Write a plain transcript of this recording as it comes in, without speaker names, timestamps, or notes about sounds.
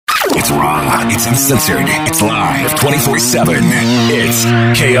raw, it's uncensored, it's live 24/7. It's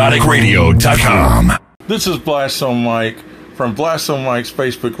chaoticradio.com. This is Blast on Mike from Blast on Mike's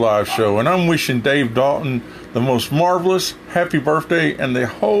Facebook Live show, and I'm wishing Dave Dalton the most marvelous happy birthday in the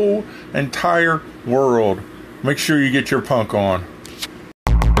whole entire world. Make sure you get your punk on.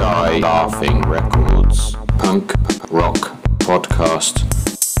 Die Laughing Records Punk Rock Podcast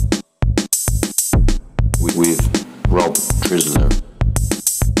with Rob Trisler.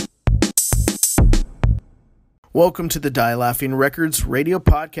 Welcome to the Die Laughing Records radio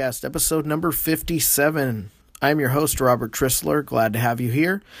podcast, episode number 57. I'm your host, Robert Trisler. Glad to have you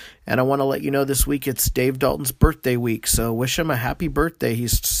here. And I want to let you know this week it's Dave Dalton's birthday week, so wish him a happy birthday.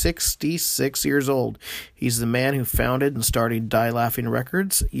 He's 66 years old. He's the man who founded and started Die Laughing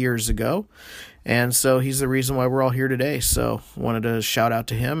Records years ago. And so he's the reason why we're all here today. So wanted to shout out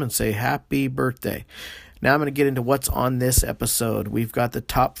to him and say happy birthday. Now I'm going to get into what's on this episode. We've got the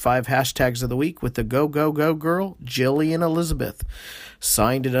top 5 hashtags of the week with the Go Go Go girl, Jillian Elizabeth.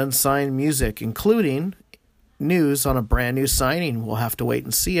 Signed and unsigned music, including news on a brand new signing. We'll have to wait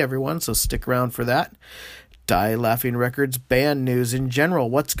and see, everyone, so stick around for that. Die Laughing Records band news in general.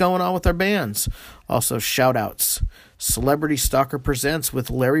 What's going on with our bands? Also, shout-outs. Celebrity Stalker Presents with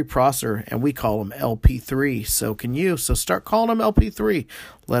Larry Prosser, and we call him LP3. So can you. So start calling him LP3.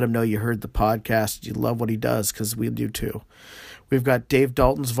 Let him know you heard the podcast. You love what he does, because we do too. We've got Dave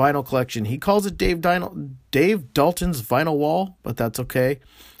Dalton's vinyl collection. He calls it Dave Dalton's vinyl wall, but that's okay.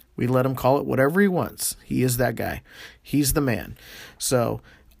 We let him call it whatever he wants. He is that guy. He's the man. So,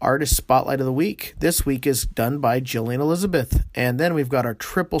 Artist Spotlight of the Week. This week is done by Jillian Elizabeth. And then we've got our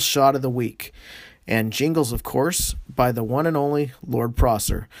triple shot of the week. And jingles, of course, by the one and only Lord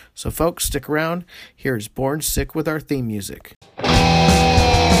Prosser. So, folks, stick around. Here's Born Sick with our theme music.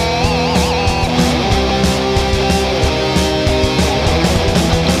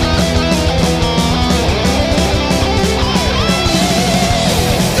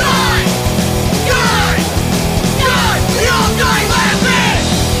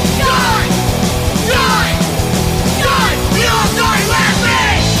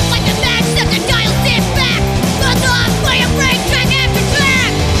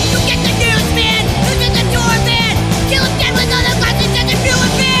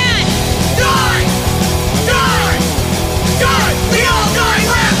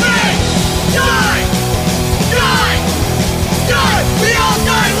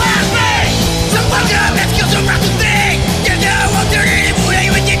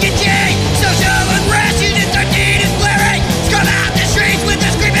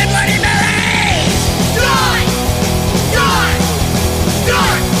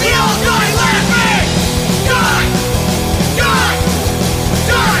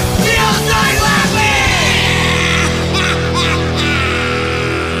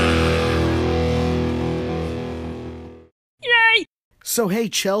 So, hey,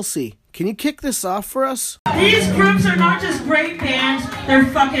 Chelsea, can you kick this off for us? These groups are not just great bands, they're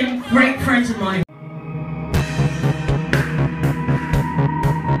fucking great friends of mine.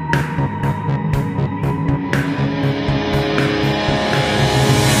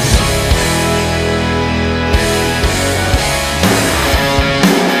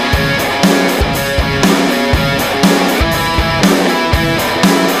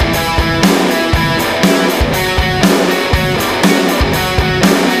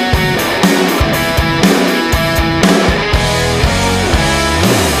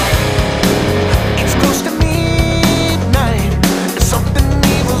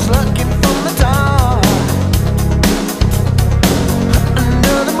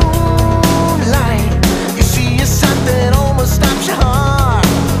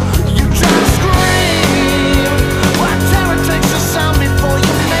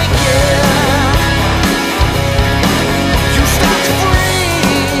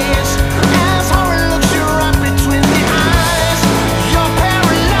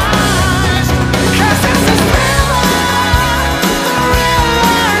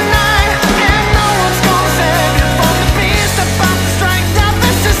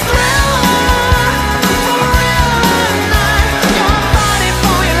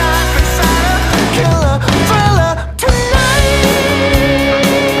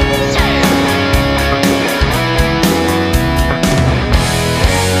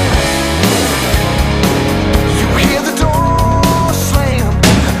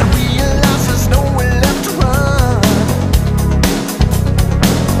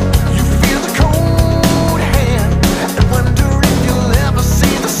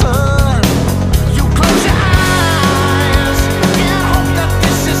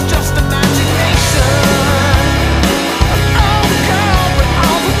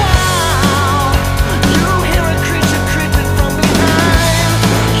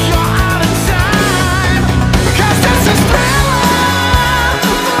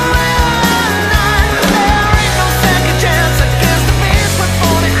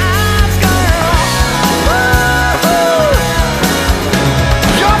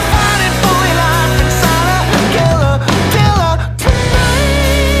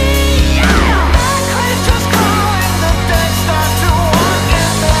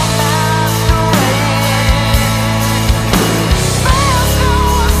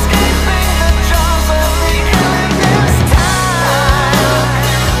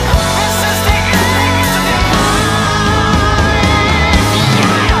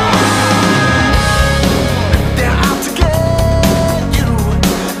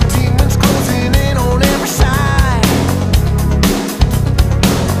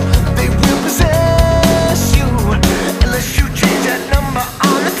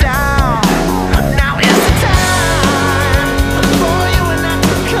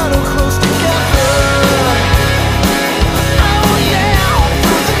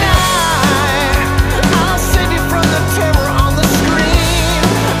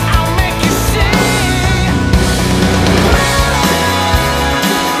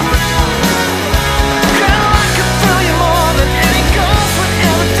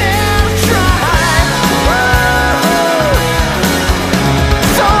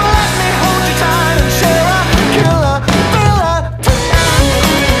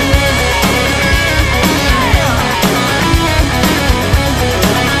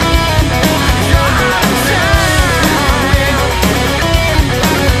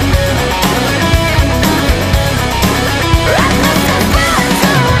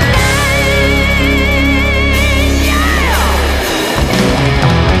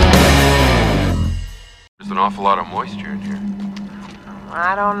 awful lot of moisture in here.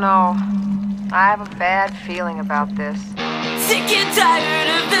 I don't know. I have a bad feeling about this. Sick and tired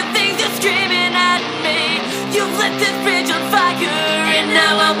of the things you're screaming at me. You've lit this bridge on fire, and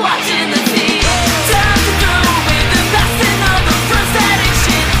now I'm watching the sea. Time to throw away the past and all the prosthetic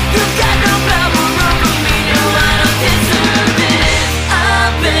shit. You've got no power over me, no, I don't deserve it.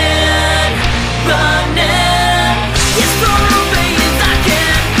 I've been running as far away as I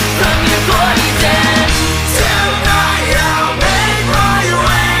can from your poison. Tonight I'll make my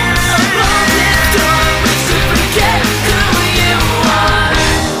way above this door, wish to forget who you are.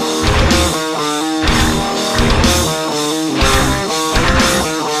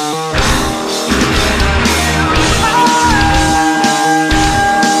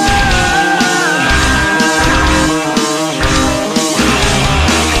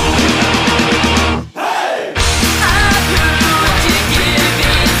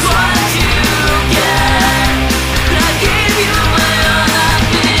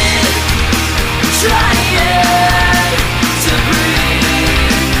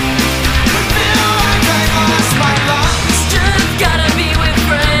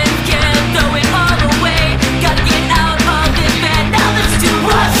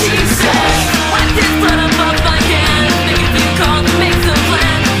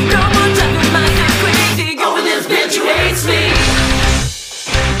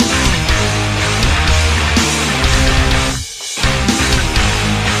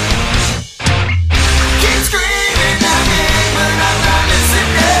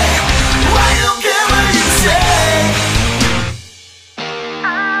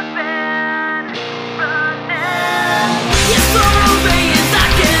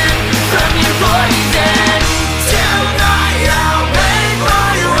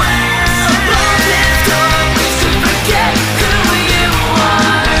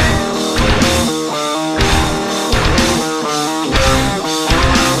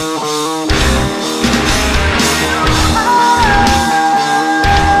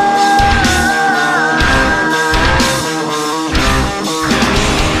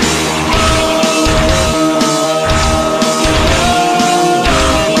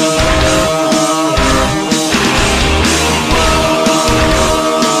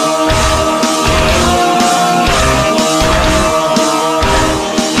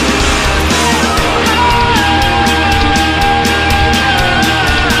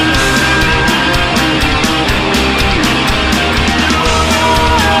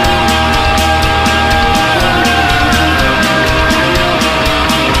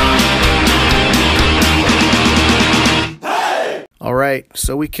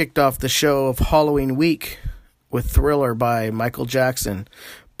 So we kicked off the show of Halloween week with Thriller by Michael Jackson.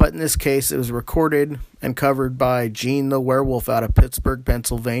 But in this case, it was recorded and covered by Gene the Werewolf out of Pittsburgh,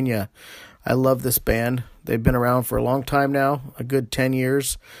 Pennsylvania. I love this band. They've been around for a long time now, a good 10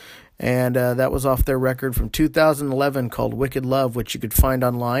 years. And that was off their record from 2011 called Wicked Love, which you could find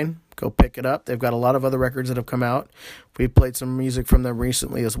online. Go pick it up. They've got a lot of other records that have come out. We played some music from them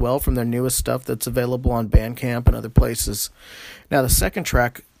recently as well, from their newest stuff that's available on Bandcamp and other places. Now, the second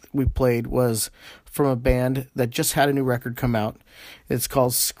track we played was from a band that just had a new record come out. It's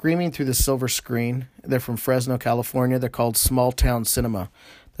called Screaming Through the Silver Screen. They're from Fresno, California. They're called Small Town Cinema.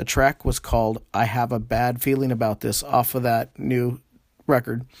 The track was called I Have a Bad Feeling About This off of that new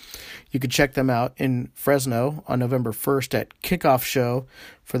record. You can check them out in Fresno on November 1st at Kickoff Show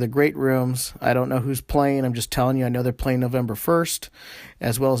for the Great Rooms. I don't know who's playing. I'm just telling you. I know they're playing November 1st,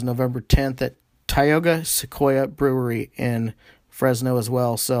 as well as November 10th at Tioga Sequoia Brewery in Fresno as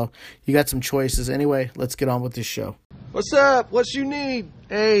well. So you got some choices. Anyway, let's get on with this show. What's up? What you need?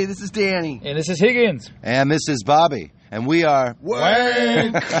 Hey, this is Danny. And this is Higgins. And this is Bobby. And we are...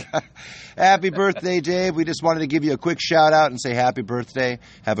 Wank! Happy birthday, Dave. We just wanted to give you a quick shout out and say happy birthday.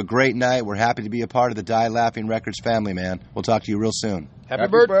 Have a great night. We're happy to be a part of the Die Laughing Records family, man. We'll talk to you real soon. Happy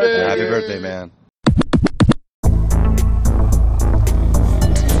birthday. Happy birthday, man.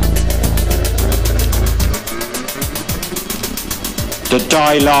 The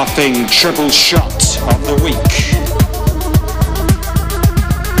Die Laughing Triple Shot of the Week.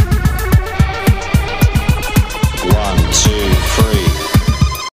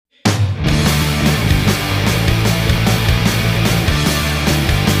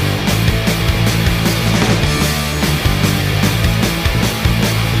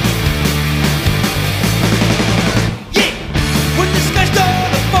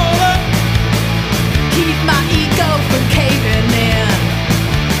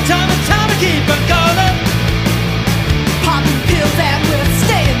 Keep on going.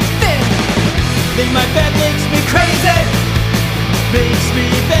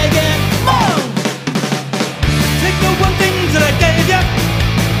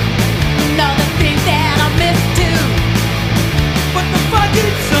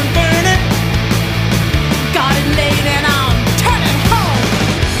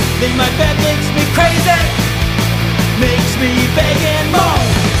 more.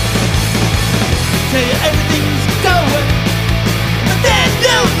 Tell you everything's going, but then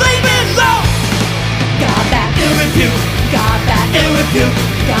you leave it alone. Got that ill repute, got that ill repute,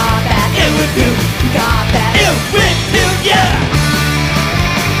 got that ill repute, got that ill repute, yeah.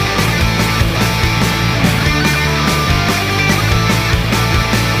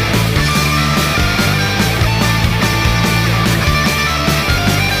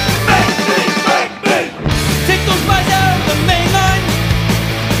 Take those lies out of the main line.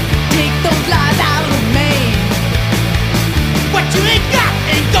 Take those lies out of Maine. What you ain't got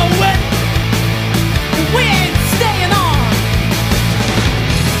ain't going. We ain't staying on.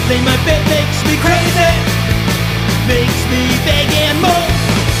 They my bed makes me crazy, makes me begging more.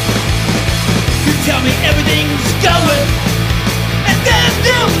 You tell me everything's going, and then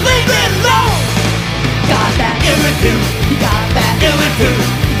you leave it alone. Got that ill repute, you got that ill repute,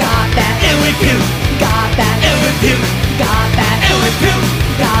 you got that ill repute, you got that ill repute, you got that ill repute,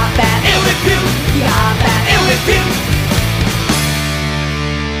 you got that ill repute, you got that ill repute.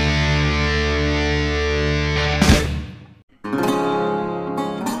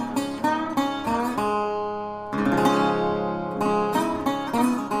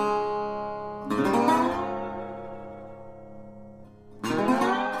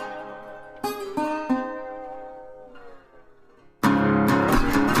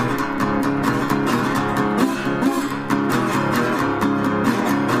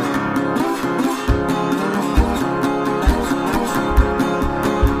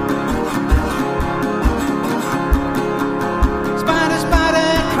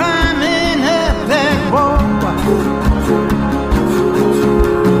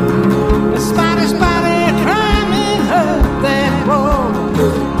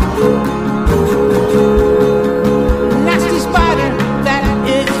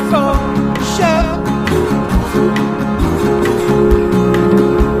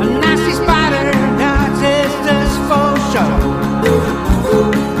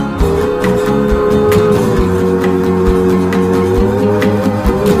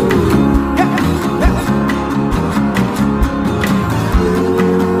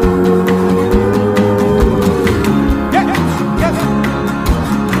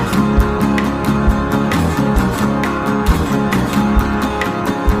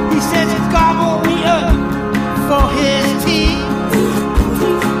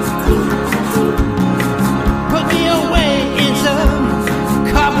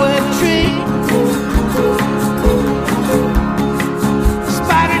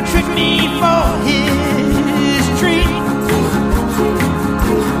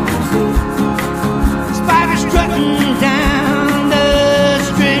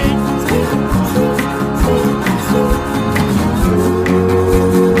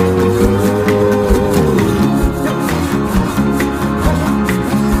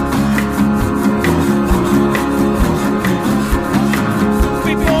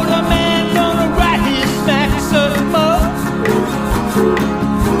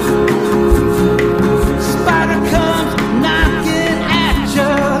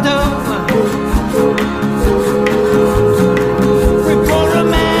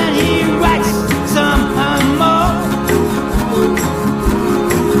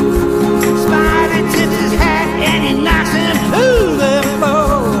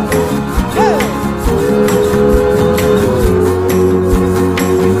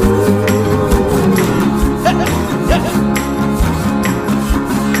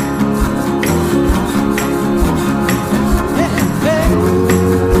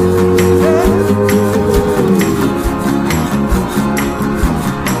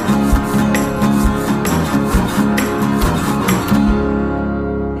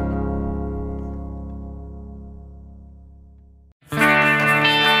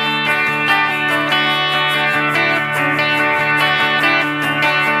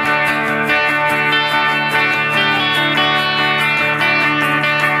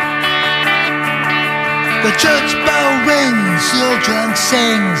 The church bell rings, the old drunk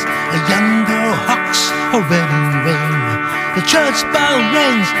sings, a young girl hawks a wedding ring. The church bell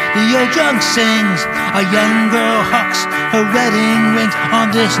rings, the old drunk sings, a young girl hawks her wedding rings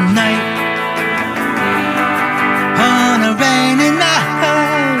on this night, on a rainy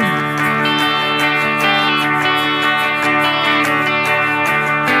night.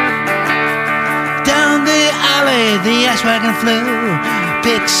 Down the alley, the ash wagon flew,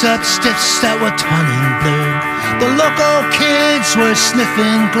 picks up stiffs that were turning blue. The local kids were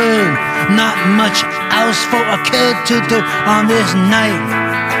sniffing glue. Not much else for a kid to do on this night,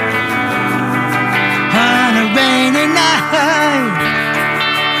 on a rainy night.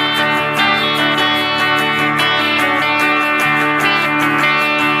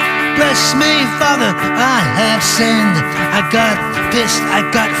 Bless me, Father, I have sinned. I got pissed, I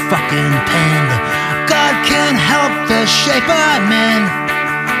got fucking pained. God can't help the shape I'm in.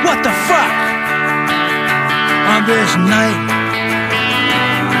 What the fuck? On this night,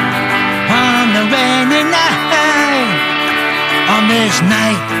 on the rainy night, on this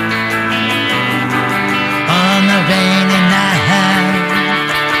night, on the rainy night.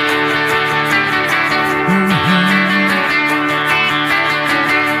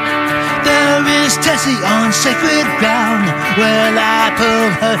 There is Tessie on sacred ground. Well, I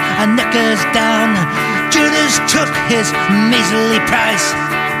pulled her knickers down. Judas took his measly price.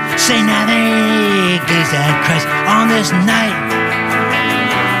 Say now they gazed at Christ on this night,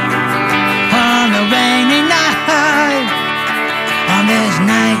 on the rainy night, on this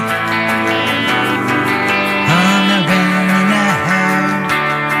night, on the rainy night.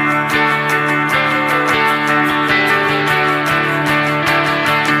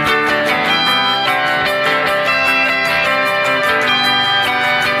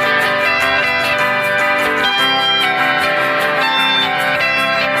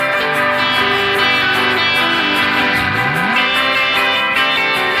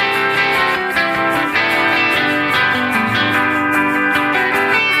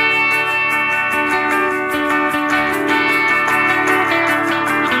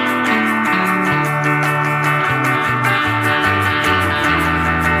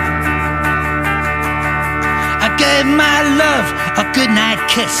 My love, a goodnight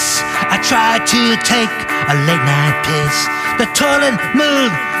kiss. I tried to take a late night piss. The toilet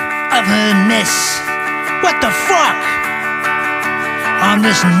moved of her miss. What the fuck? On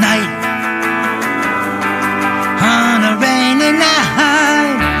this night, on a rainy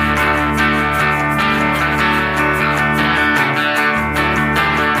night.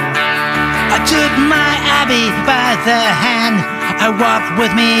 I took my Abby by the hand. I walked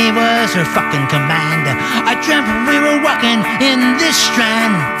with me was her fucking command. I dreamt we were walking in this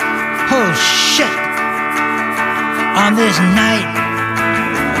strand. Oh shit. On this night,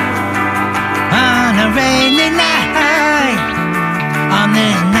 on a rainy night, on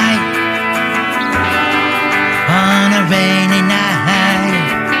this night, on a rainy night,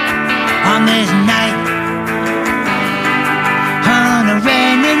 on this night, on a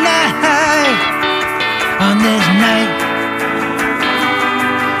rainy night, on this night,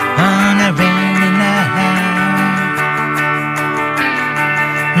 on a rainy night.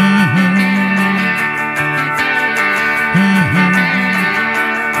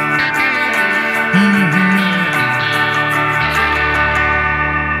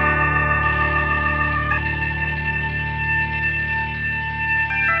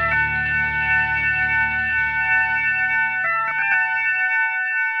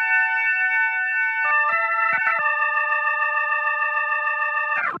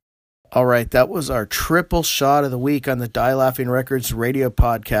 All right, that was our triple shot of the week on the Die Laughing Records radio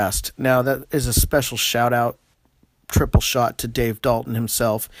podcast. Now, that is a special shout-out, triple shot to Dave Dalton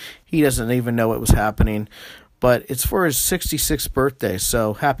himself. He doesn't even know it was happening, but it's for his 66th birthday,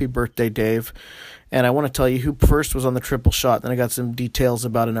 so happy birthday, Dave. And I want to tell you who first was on the triple shot, then I got some details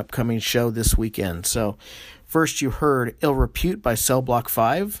about an upcoming show this weekend. So, first you heard Ill Repute by Cell Block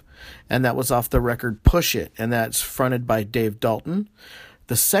 5, and that was off the record Push It, and that's fronted by Dave Dalton.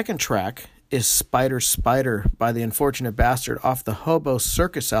 The second track is Spider Spider by The Unfortunate Bastard off the Hobo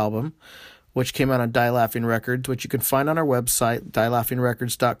Circus album, which came out on Die Laughing Records, which you can find on our website,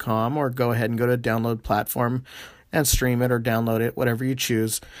 dielaughingrecords.com, or go ahead and go to a download platform and stream it or download it, whatever you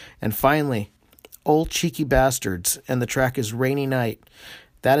choose. And finally, Old Cheeky Bastards, and the track is Rainy Night.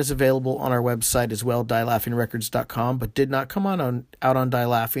 That is available on our website as well, dielaughingrecords.com, but did not come out on Die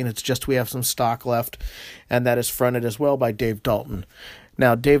Laughing. It's just we have some stock left, and that is fronted as well by Dave Dalton.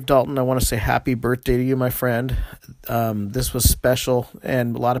 Now, Dave Dalton, I want to say happy birthday to you, my friend. This was special,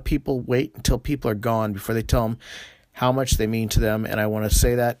 and a lot of people wait until people are gone before they tell them how much they mean to them, and I want to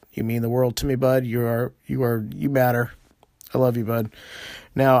say that. You mean the world to me, bud. You matter. I love you, bud.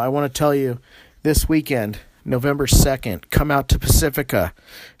 Now, I want to tell you, this weekend, November 2nd, come out to Pacifica.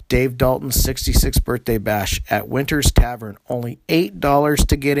 Dave Dalton's 66th birthday bash at Winter's Tavern. Only $8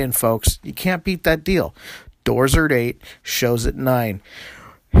 to get in, folks. You can't beat that deal. Doors are at 8, shows at 9.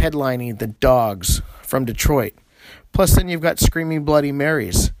 Headlining the Dogs from Detroit. Plus then you've got Screaming Bloody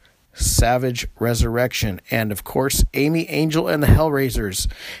Marys, Savage Resurrection, and of course Amy Angel and the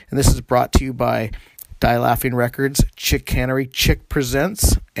Hellraisers. And this is brought to you by Die Laughing Records, Chick Cannery, Chick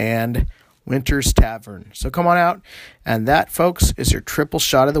Presents, and Winter's Tavern. So come on out, and that, folks, is your triple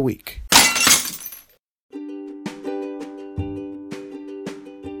shot of the week.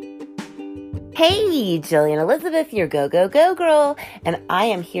 Hey, Jillian Elizabeth, your Go Go Go girl, and I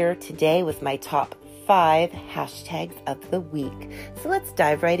am here today with my top 5 hashtags of the week. So let's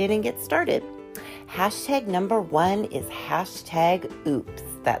dive right in and get started. Hashtag number 1 is hashtag oops.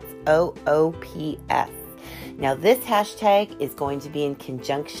 That's OOPS. Now this hashtag is going to be in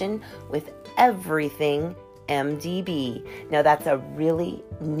conjunction with everything MDB. Now that's a really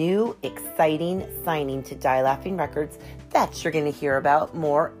new, exciting signing to Die Laughing Records that you're going to hear about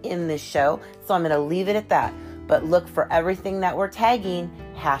more in this show. So I'm going to leave it at that. But look for everything that we're tagging,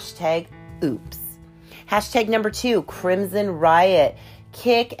 hashtag oops. Hashtag number 2, Crimson Riot,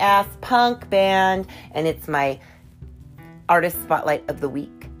 kick-ass punk band. And it's my artist spotlight of the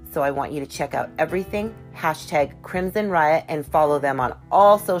week. So I want you to check out everything, hashtag Crimson Riot, and follow them on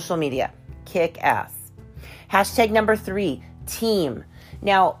all social media. Kick-ass. Hashtag number 3, team.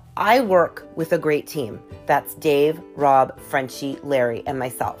 Now, I work with a great team. That's Dave, Rob, Frenchie, Larry, and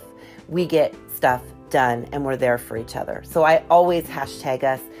myself. We get stuff done and we're there for each other. So I always hashtag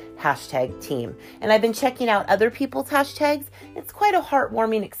us, hashtag team. And I've been checking out other people's hashtags. It's quite a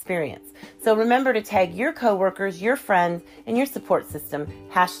heartwarming experience. So remember to tag your coworkers, your friends, and your support system,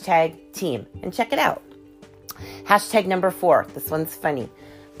 hashtag team, and check it out. Hashtag number 4, this one's funny,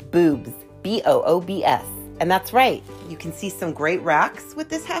 boobs, BOOBS. And that's right, you can see some great racks with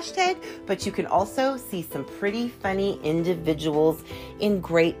this hashtag, but you can also see some pretty funny individuals in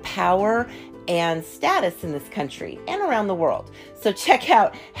great power and status in this country and around the world. So check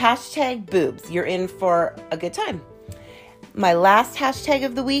out hashtag boobs. You're in for a good time. My last hashtag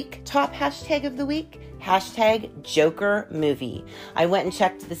of the week, top hashtag of the week, hashtag Joker movie. I went and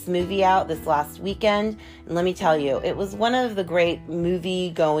checked this movie out this last weekend, and let me tell you, it was one of the great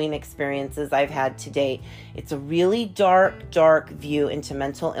movie-going experiences I've had to date. It's a really dark view into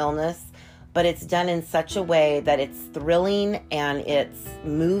mental illness, but it's done in such a way that it's thrilling and it's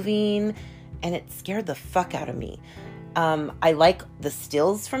moving, and it scared the fuck out of me. I like the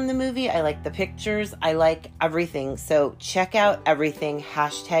stills from the movie. I like the pictures. I like everything. So check out everything,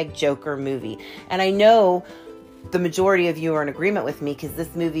 hashtag Joker movie. And I know the majority of you are in agreement with me because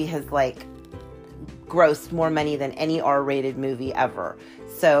this movie has grossed more money than any R-rated movie ever.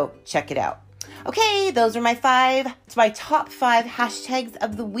 So check it out. Okay, those are my top 5 hashtags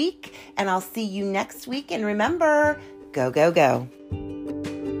of the week. And I'll see you next week. And remember, go, go, go.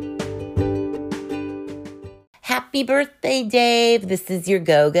 Happy birthday, Dave. This is your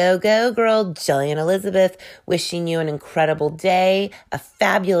Go, Go, Go girl, Jillian Elizabeth, wishing you an incredible day, a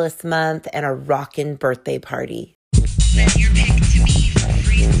fabulous month, and a rockin' birthday party. Send your pic to me for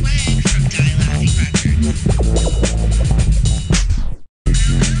free swag from Die Laughing Records.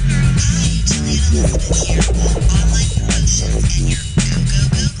 Hi, Jillian Elizabeth here. Online promotions and your Go, Go,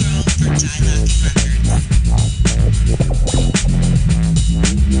 Go girl for Die Laughing Records.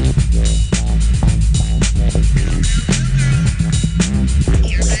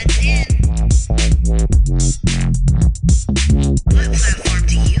 What platform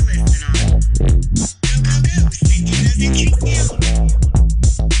do you listen on? Go, go, go. Send in those entries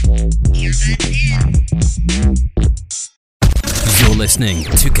now. Earbuds in. You're listening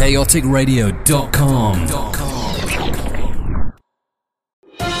to chaoticradio.com.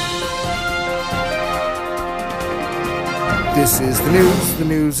 This is the news. The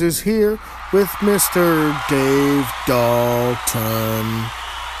news is here with Mr. Dave Dalton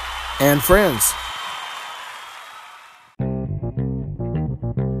and friends.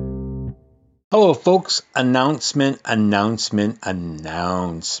 Hello, folks. Announcement.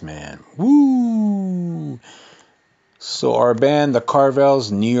 Woo! So our band, the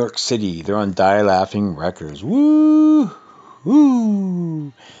Carvels, New York City, they're on Die Laughing Records. Woo!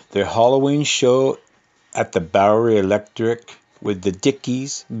 Their Halloween show at the Bowery Electric with the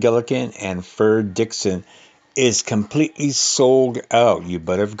Dickies, Gilligan, and Fur Dixon is completely sold out. You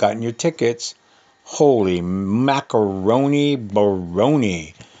better have gotten your tickets. Holy macaroni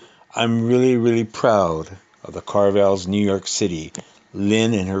baroni. I'm really, really proud of the Carvels, New York City,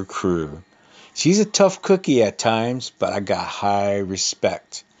 Lynn and her crew. She's a tough cookie at times, but I got high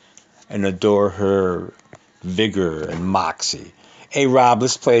respect and adore her vigor and moxie. Hey, Rob,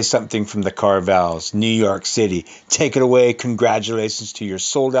 let's play something from the Carvels, New York City. Take it away. Congratulations to your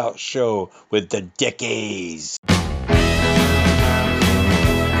sold-out show with the Dickies.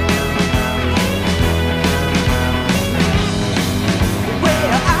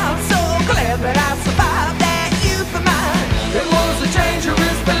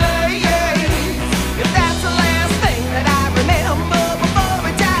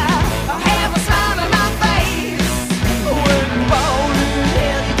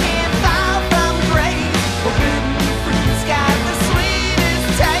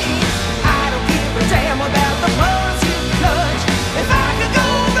 I don't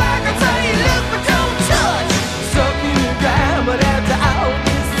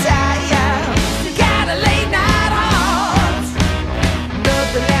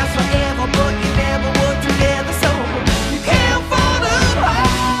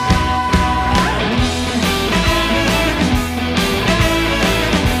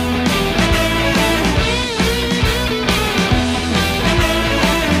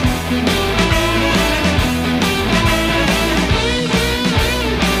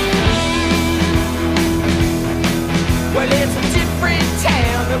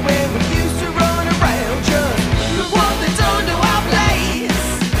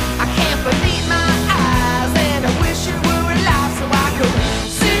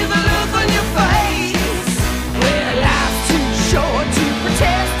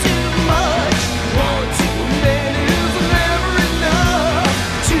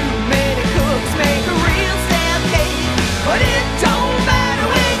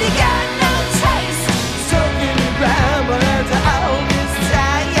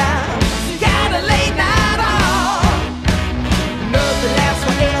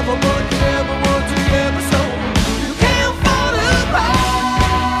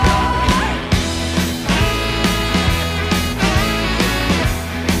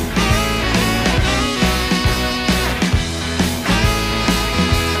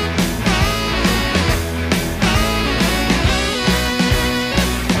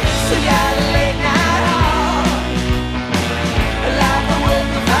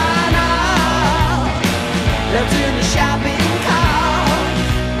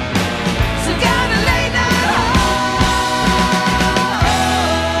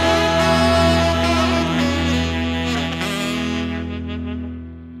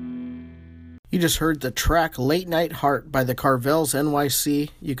just heard the track Late Night Heart by the Carvels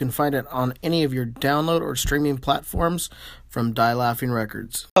NYC. You can find it on any of your download or streaming platforms from Die Laughing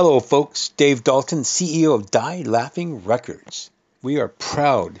Records. Hello, folks. Dave Dalton, CEO of Die Laughing Records. We are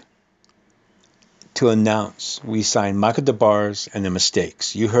proud to announce we signed Michael DeBars and the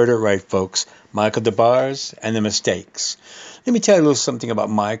Mistakes. You heard it right, folks. Michael DeBars and the Mistakes. Let me tell you a little something about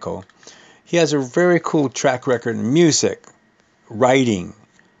Michael. He has a very cool track record in music, writing,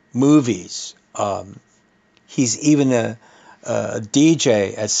 movies. He's even a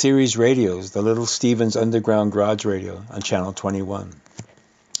DJ at Sirius Radios, the Little Stevens Underground Garage Radio on Channel 21.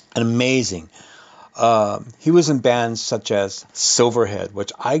 Amazing. He was in bands such as Silverhead,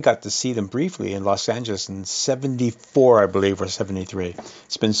 which I got to see them briefly in Los Angeles in 74, I believe, or 73.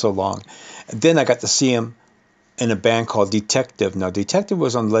 It's been so long. And then I got to see him in a band called Detective. Now, Detective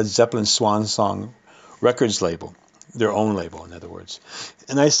was on Led Zeppelin's Swan Song Records label, their own label, in other words.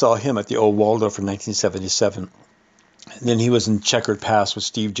 And I saw him at the Old Waldorf in 1977. And then he was in Checkered Past with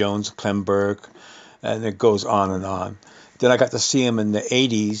Steve Jones, Clem Burke, and it goes on and on. Then I got to see him in the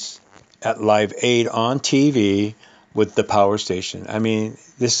 80s at Live Aid on TV with the Power Station. I mean,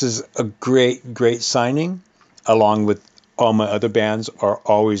 this is a great, great signing, along with all my other bands are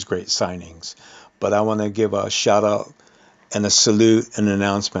always great signings. But I want to give a shout out and a salute and an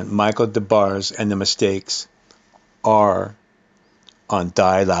announcement. Michael DeBars and the Mistakes are on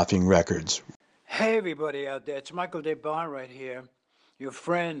Die Laughing Records. Hey everybody out there, it's Michael DeBars right here. Your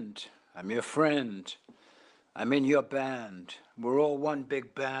friend. I'm your friend. I'm in your band. We're all one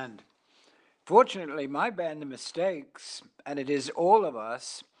big band. Fortunately, my band, The Mistakes, and it is all of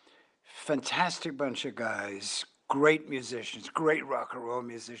us, fantastic bunch of guys, great musicians, great rock and roll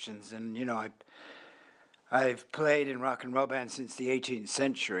musicians. And, you know, I've played in rock and roll bands since the 18th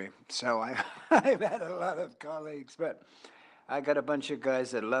century, so I've had a lot of colleagues, but I got a bunch of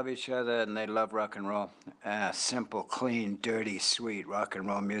guys that love each other and they love rock and roll. Simple, clean, dirty, sweet rock and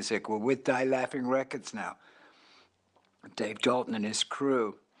roll music. We're with Die Laughing Records now. Dave Dalton and his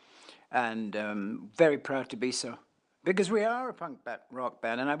crew. And very proud to be so, because we are a punk rock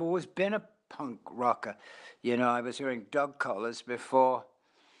band, and I've always been a punk rocker. You know, I was hearing dog collars before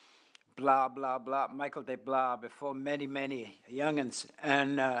blah, blah, blah, Michael DeBars, before many, many young'uns.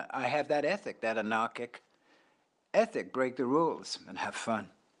 And I have that ethic, that anarchic ethic, break the rules and have fun,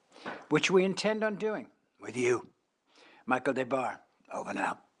 which we intend on doing with you. Michael DeBars, over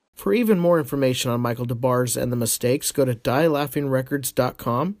now. For even more information on Michael DeBars and the Mistakes, go to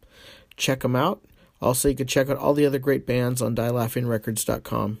dielaughingrecords.com. Check them out. Also, you can check out all the other great bands on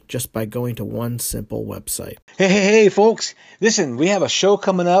dielaughingrecords.com just by going to one simple website. Hey, folks. Listen, we have a show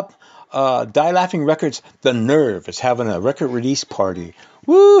coming up. Die Laughing Records, The Nerve, is having a record release party.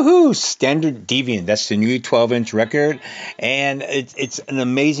 Woohoo! Standard Deviant. That's the new 12-inch record. And it's an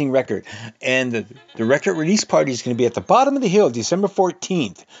amazing record. And the record release party is going to be at the bottom of the hill, December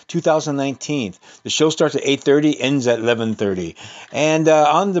 14th, 2019. The show starts at 8:30, ends at 11:30. And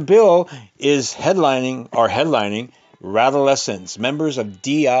on the bill is headlining Rattlescents, members of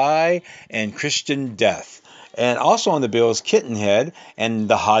DI and Christian Death. And also on the bill is Kittenhead and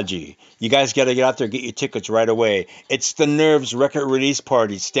the Haji. You guys got to get out there and get your tickets right away. It's The Nerve's record release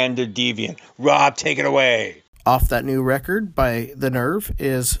party, Standard Deviant. Rob, take it away. Off that new record by The Nerve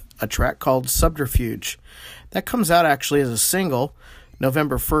is a track called Subterfuge. That comes out actually as a single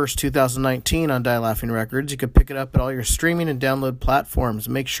November 1st, 2019 on Die Laughing Records. You can pick it up at all your streaming and download platforms.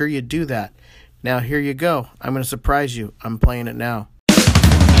 Make sure you do that. Now here you go. I'm going to surprise you. I'm playing it now.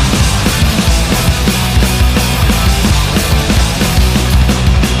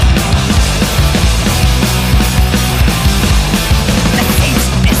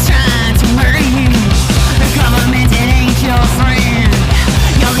 Your friend,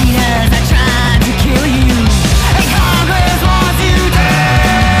 your leaders are trying to kill you, and Congress wants you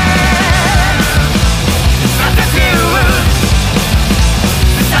dead. Subterfuge,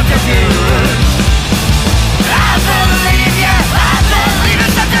 subterfuge. I believe you, I believe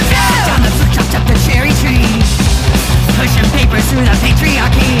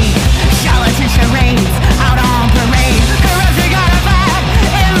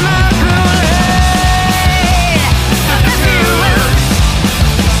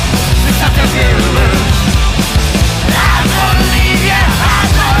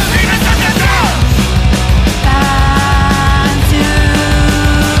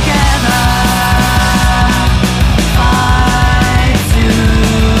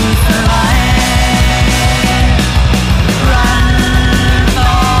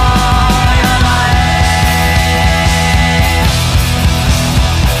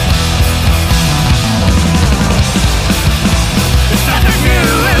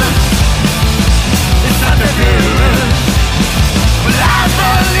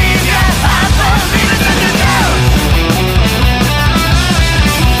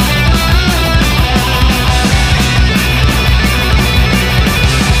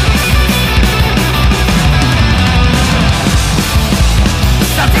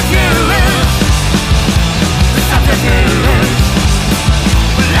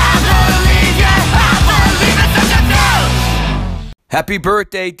Happy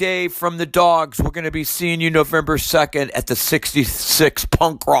birthday, Dave, from the Dogs. We're going to be seeing you November 2nd at the 66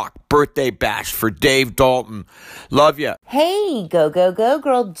 Punk Rock Birthday Bash for Dave Dalton. Love ya. Hey, go, go, go,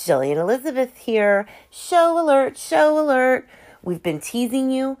 girl. Jillian Elizabeth here. Show alert, show alert. We've been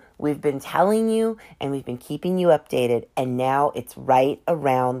teasing you, we've been telling you, and we've been keeping you updated. And now it's right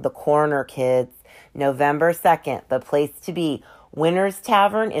around the corner, kids. November 2nd, the place to be. Winners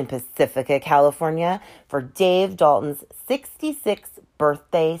Tavern in Pacifica, California for Dave Dalton's 66th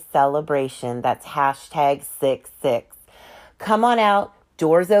birthday celebration. That's hashtag 66. Come on out.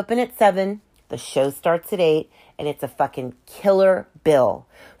 Doors open at 7. The show starts at 8. And it's a fucking killer bill.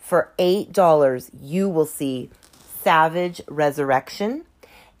 For $8, you will see Savage Resurrection,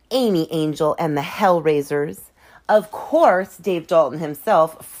 Amy Angel and the Hellraisers, of course, Dave Dalton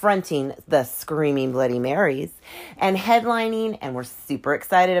himself fronting the Screaming Bloody Marys and headlining, and we're super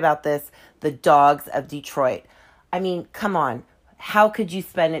excited about this, the Dogs of Detroit. I mean, come on. How could you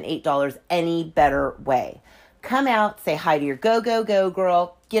spend an $8 any better way? Come out, say hi to your go, go, go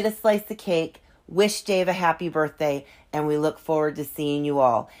girl, get a slice of cake, wish Dave a happy birthday, and we look forward to seeing you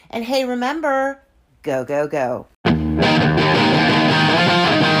all. And hey, remember, go, go, go.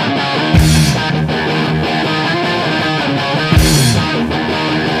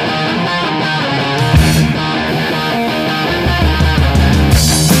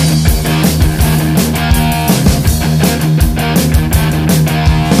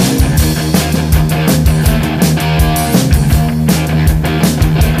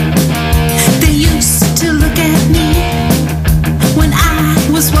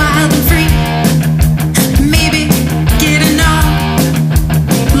 Wild and free, maybe getting off,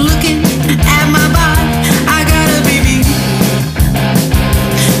 looking at my body. I gotta be me,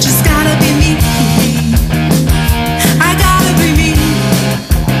 just gotta be me. I gotta be me,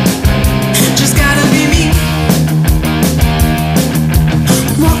 just gotta be me.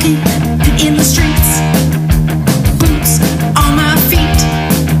 Walking in the streets, boots on my feet,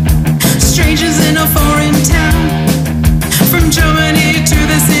 strangers in a foreign town. From Germany to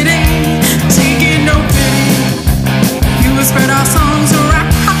the city, taking no pity. You will spread our songs around.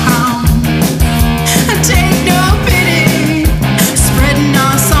 Take no pity, spreading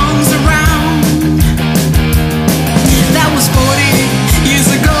our songs around. That was 40 years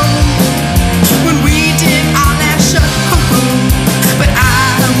ago when we did our last show. But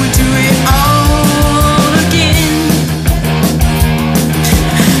I would do it all again.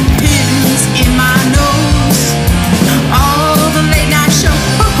 Pins in my nose, all the late night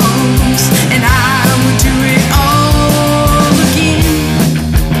shows, and I would do it all again.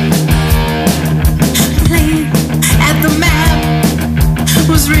 Playing at the map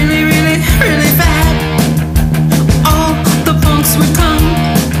was really, really, really bad. All the punks would come,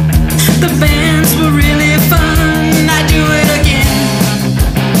 the bands were really fun. I do it again,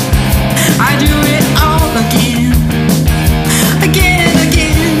 I do it all again, again,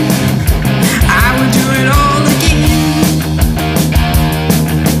 again. I would do it all again.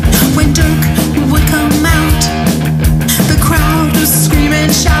 When Dirk would come out, the crowd would scream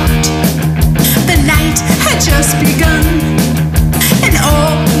and shout. The night had just begun, and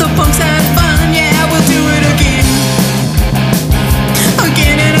all the punks had fun. Yeah, we'll do it again,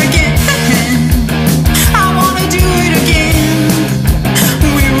 again and again. I wanna do it again.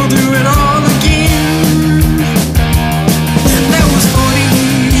 We will do it all again. That was 40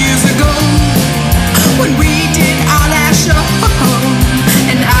 years ago when we did our last show,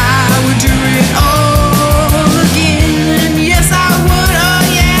 and I would do it all again. Yes, I would. Oh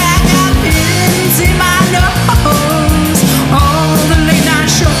yeah, I got pins in my nose, all the late night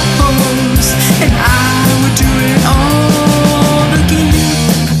shows, and I would do it all again.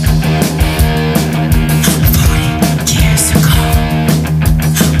 40 years ago,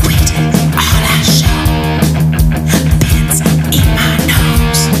 we did our last show. Pins in my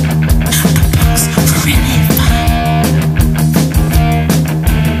nose, the punks were really fun.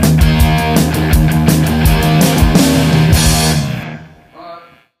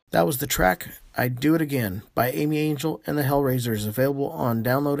 That was the track I'd Do It Again by Amy Angel and the Hellraisers, available on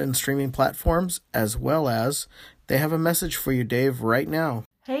download and streaming platforms, as well as they have a message for you, Dave, right now.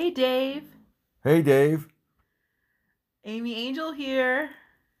 Hey, Dave. Hey, Dave. Amy Angel here.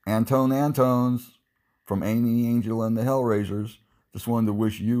 Antones from Amy Angel and the Hellraisers. Just wanted to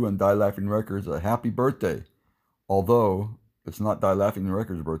wish you and Die Laughing Records a happy birthday. Although it's not Die Laughing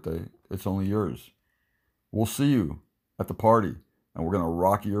Records' birthday, it's only yours. We'll see you at the party, and we're going to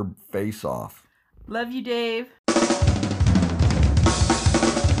rock your face off. Love you, Dave.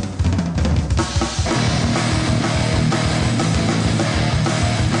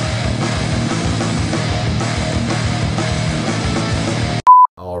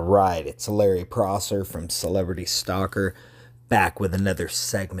 right, it's Larry Prosser from Celebrity Stalker, back with another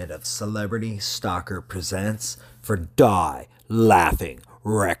segment of Celebrity Stalker Presents for Die Laughing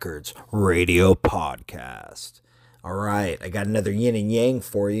Records Radio Podcast. All right, I got another yin and yang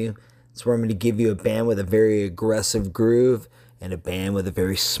for you. It's where I'm going to give you a band with a very aggressive groove and a band with a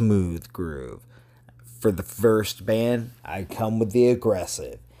very smooth groove. For the first band, I come with the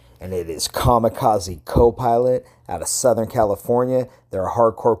aggressive, and it is Kamikaze Copilot out of Southern California. They're a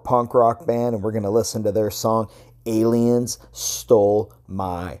hardcore punk rock band, and we're going to listen to their song, Aliens Stole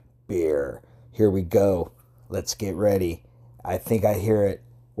My Beer. Here we go. Let's get ready. I think I hear it.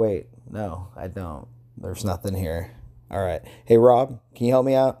 Wait, no, I don't. There's nothing here. All right. Hey, Rob, can you help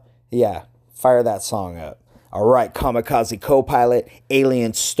me out? Yeah, fire that song up. All right, Kamikaze Copilot,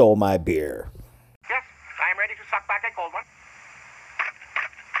 Aliens Stole My Beer. Yes, I am ready to suck back a cold one.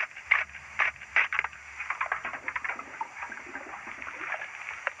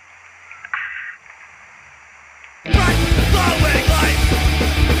 Glowing lights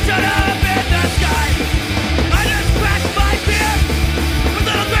shut up in the sky. I just crashed my beer. A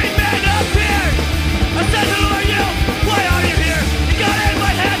little green man appeared. I said, who are you? Why are you here? He got in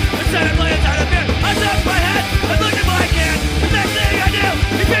my head and said I'm playing out of beer. I shook my head and looked at my can. The next thing I knew,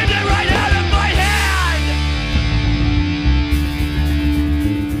 he beamed it right out of my hand.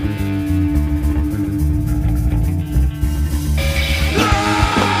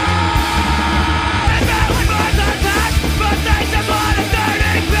 It felt like mine attack, but they just wanted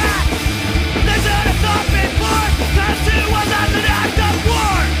turning back. They should have thought before, past two was as an act of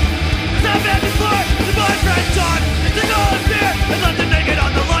war. Step in before, the boyfriend John, it's a golden beer, and left him naked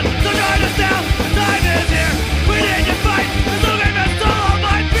on the lawn. So join us now, time is here. We need to fight, the little green man stole all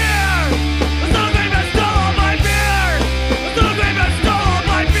my beer. The little green man stole all my beer. The little green man stole all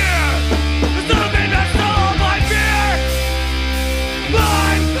my beer. The little green man stole all my beer.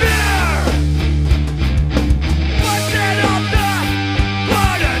 My beer! What's it of the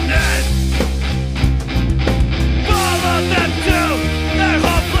ordinance? Follow them to their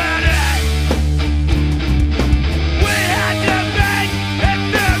whole planet. We had to make it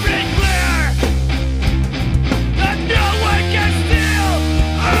very clear that no one can steal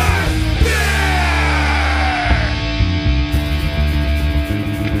our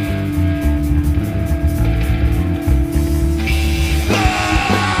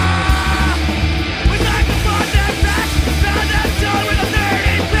We knocked upon their backs, found them done with a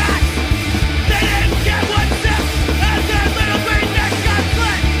 30 pack. They didn't get one step, and their little green necks got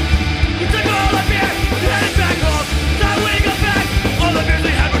split. We took all the beer, headed back home. Time we got back, all the beers we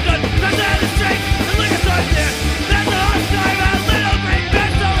had were done. Back down the street, and liquor started there. That's the last time a little green man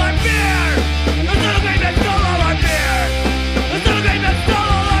stole our beer. A little green man stole all our beer. A little green man stole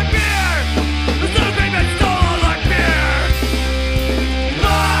all our beer. A little green man stole all our beer.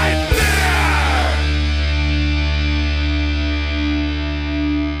 My beer!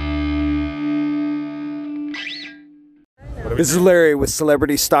 This is Larry with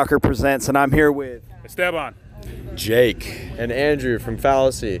Celebrity Stalker Presents, and I'm here with Esteban, Jake, and Andrew from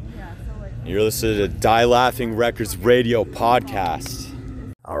Fallacy. You're listening to Die Laughing Records Radio Podcast.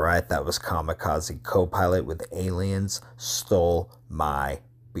 All right, that was Kamikaze Copilot with Aliens Stole My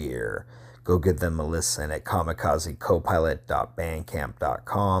Beer. Go give them a listen at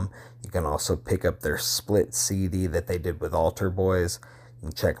kamikazecopilot.bandcamp.com. You can also pick up their split CD that they did with Altar Boys. You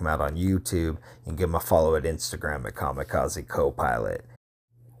can check them out on YouTube. You can give them a follow at Instagram at Kamikaze Copilot.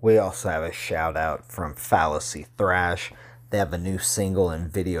 We also have a shout out from Fallacy Thrash. They have a new single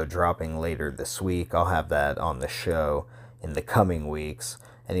and video dropping later this week. I'll have that on the show in the coming weeks.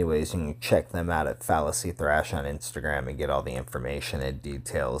 Anyways, you can check them out at Fallacy Thrash on Instagram and get all the information and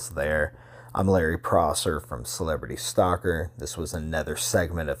details there. I'm Larry Prosser from Celebrity Stalker. This was another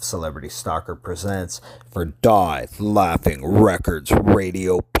segment of Celebrity Stalker Presents for Die Laughing Records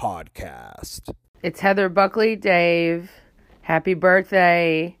Radio Podcast. It's Heather Buckley, Dave. Happy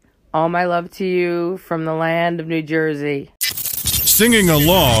birthday. All my love to you from the land of New Jersey. Singing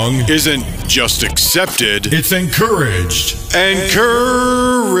along isn't just accepted, it's encouraged.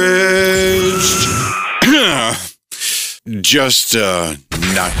 Encouraged. Just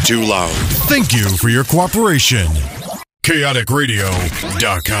not too loud. Thank you for your cooperation.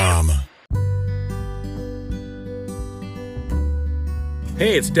 ChaoticRadio.com.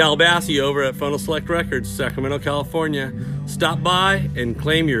 Hey, it's Dal Bassi over at Funnel Select Records, Sacramento, California. Stop by and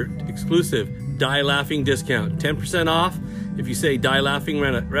claim your exclusive Die Laughing discount. 10% off if you say Die Laughing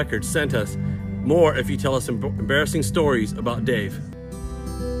Records sent us. More if you tell us embarrassing stories about Dave.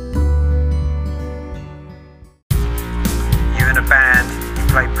 You're in a band, you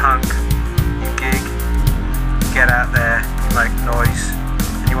play punk, you gig, you get out there, you make noise,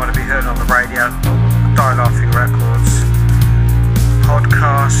 and you want to be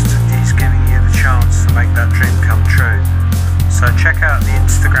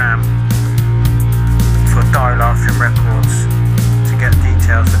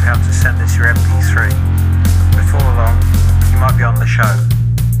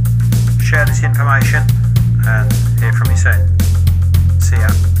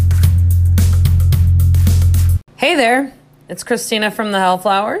Hey there, it's Christina from the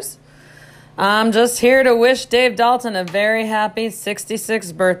Hellflowers. I'm just here to wish Dave Dalton a very happy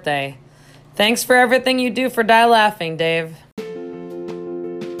 66th birthday. Thanks for everything you do for Die Laughing, Dave.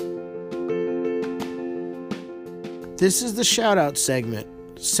 This is the shout-out segment.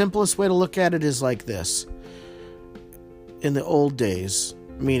 Simplest way to look at it is like this. In the old days,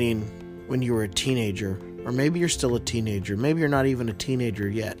 meaning when you were a teenager, or maybe you're still a teenager, maybe you're not even a teenager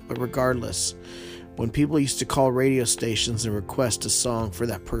yet, but regardless, when people used to call radio stations and request a song for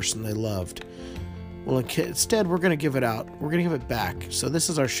that person they loved, well, instead, we're going to give it out. We're going to give it back. So this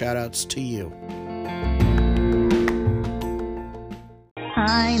is our shout-outs to you.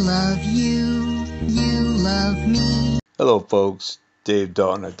 I love you, you love me. Hello, folks. Dave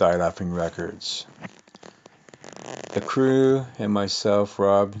Dalton at Die Laughing Records. The crew and myself,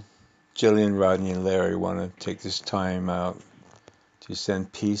 Rob, Jillian, Rodney, and Larry want to take this time out to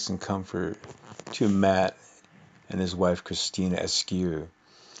send peace and comfort to Matt and his wife, Christina Askew.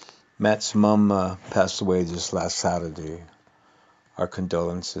 Matt's mom passed away this last Saturday. Our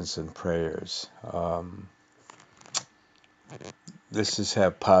condolences and prayers. This is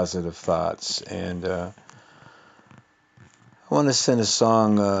have positive thoughts, and I want to send a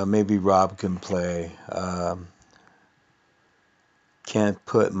song maybe Rob can play. Can't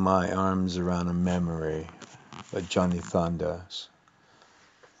Put My Arms Around a Memory by Johnny Thondas.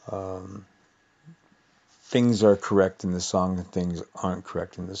 Things are correct in the song and things aren't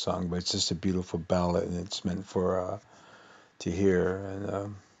correct in the song, but it's just a beautiful ballad and it's meant for to hear.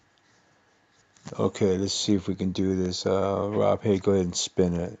 And okay, let's see if we can do this. Rob, hey, go ahead and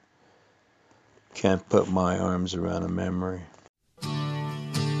spin it. Can't Put My Arms Around a Memory.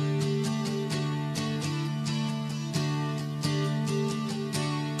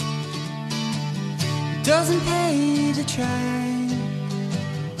 Doesn't pay to try.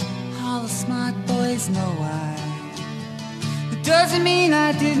 All the smart boys know why. It doesn't mean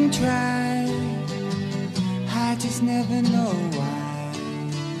I didn't try. I just never know why.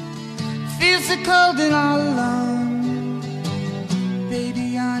 Feel so cold and all alone. Baby,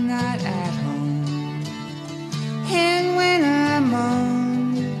 you're not at home. And when I'm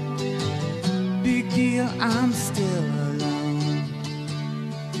on, big deal, I'm still alone.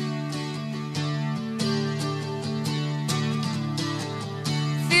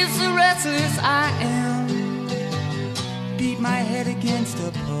 Feel so restless I am. Beat my head against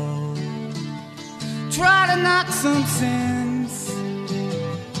a pole. Try to knock some sense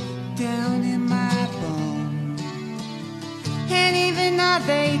down in my bone. And even now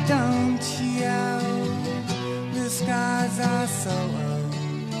they don't show. The scars are so old.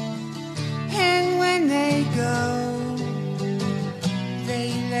 And when they go,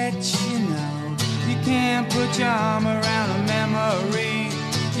 they let you know. You can't put your arm around a memory.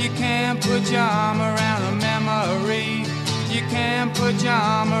 You can't put your arm around a memory. You can't put your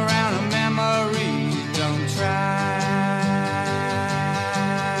arm around a memory. Don't try.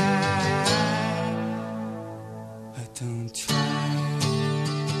 Don't try.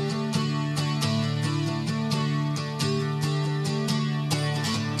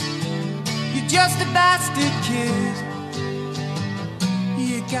 You're just a bastard kid.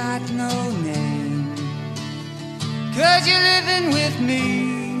 You got no name. 'Cause you're living with me.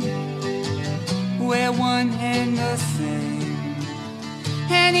 We're one and the same.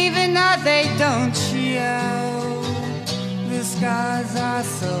 And even though they don't show, the scars are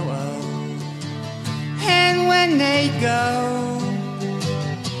so old. And when they go,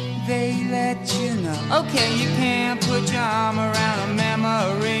 they let you know. Okay, you can't put your arm around a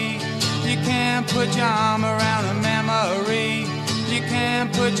memory. You can't put your arm around a memory. You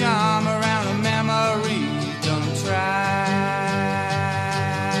can't put your arm around a memory. Don't try.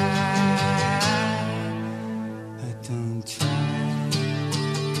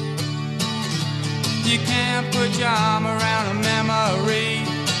 You can't put your arm around a memory.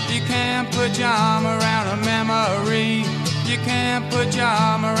 You can't put your arm around a memory. You can't put your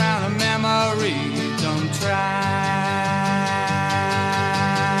arm around a memory. Don't try.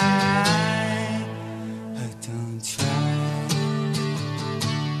 Don't try.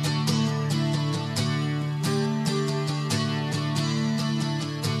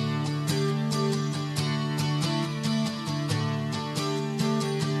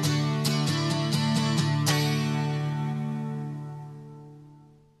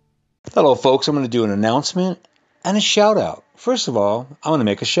 Hello, folks. I'm going to do an announcement and a shout-out. First of all, I want to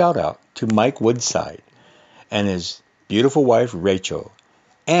make a shout-out to Mike Woodside and his beautiful wife, Rachel,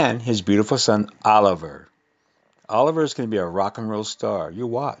 and his beautiful son, Oliver. Oliver is going to be a rock and roll star. You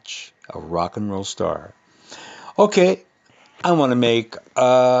watch. A rock and roll star. Okay, I want to make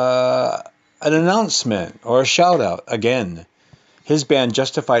an announcement or a shout out again. His band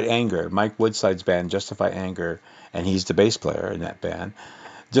Justified Anger, Mike Woodside's band Justified Anger, and he's the bass player in that band,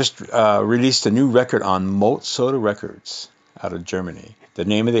 just released a new record on Malt Soda Records out of Germany. The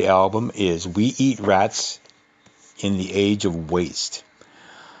name of the album is We Eat Rats in the Age of Waste.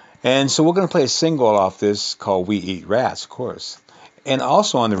 And so we're going to play a single off this called We Eat Rats, of course. And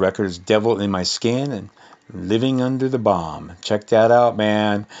also on the record is Devil in My Skin and Living Under the Bomb. Check that out,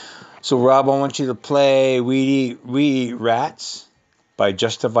 man. So, Rob, I want you to play We Eat Rats by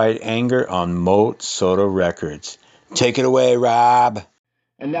Justified Anger on Malt Soda Records. Take it away, Rob.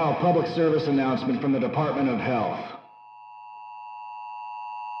 And now, a public service announcement from the Department of Health.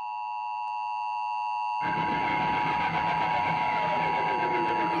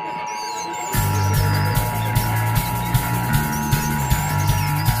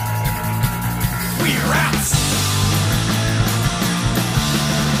 We rats.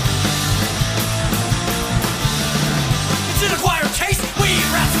 It's an acquired taste. We eat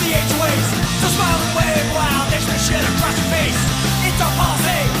rats in the HOAs. So smile and wave while there's no shit across your face. It's our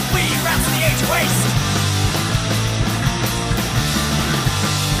policy. We eat rats in the HOAs.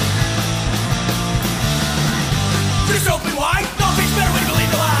 Just open wide. No thing's better when you believe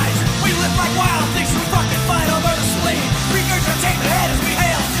the lies. We live like wild things. We fucking fight over the spleen. Regurgitate the head as we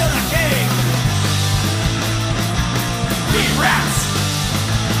hail to the king. We rats.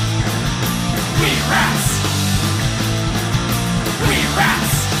 We rats. We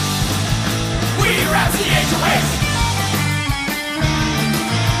rats. We rats the age of waste.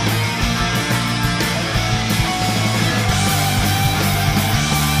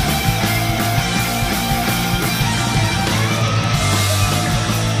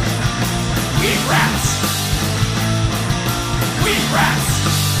 We rats. We rats.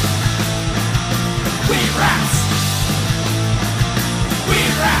 We rats. We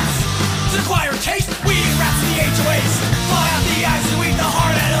rats. To acquire taste, we rats in the HOAs. Fly out the eyes and eat the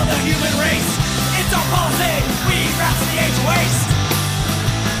heart out of the human race. It's our policy. We rats in the HOAs.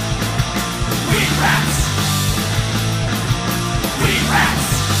 We rats. We rats.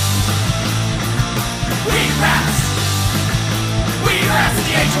 We rats. We rats in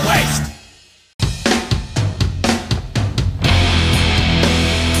the HOAs.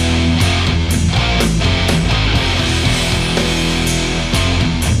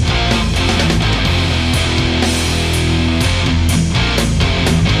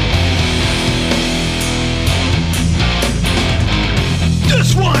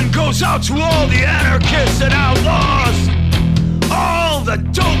 This one goes out to all the anarchists and outlaws, all the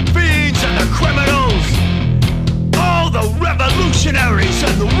dope fiends and the criminals, all the revolutionaries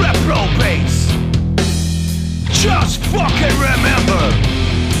and the reprobates. Just fucking remember,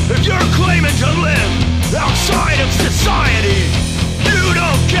 if you're claiming to live outside of society, you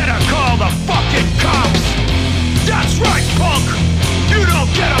don't get to call the fucking cops. That's right, punk. You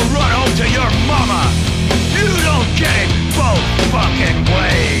don't get to run home to your mama. You don't get it both fucking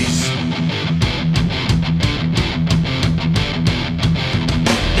ways.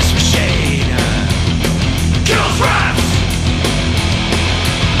 This machine kills rats.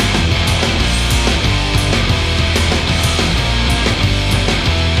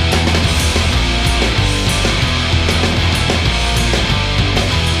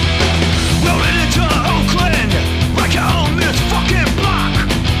 Rolling into Oakland like you own this fucking block.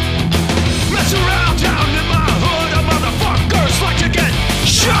 Mess around down in my hood, a motherfuckers like to get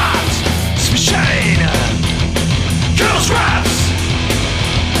shot. This machine kills rats.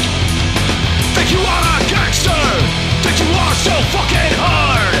 Think you are a gangster? Think you are so fucking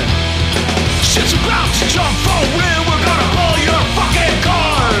hard? Shit's about to jump for real. We're gonna pull your fucking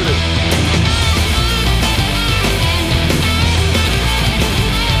card.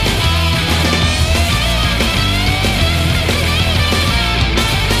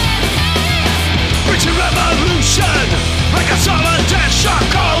 Preaching revolution like a solid dead shot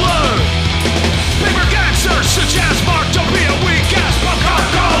caller. Paper gangsters such as Mark, don't be a weak ass punk rock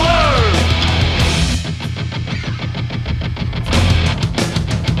caller.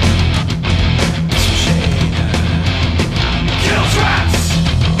 This machine kills rats.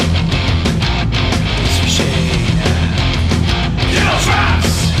 This machine kills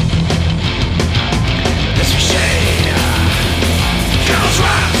rats. This machine kills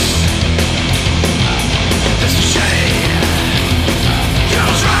rats. This machine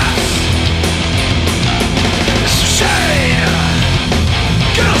kills rats. This machine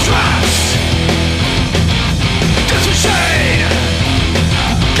kills rats. This machine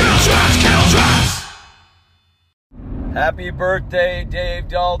kills rats, kills rats. Happy birthday, Dave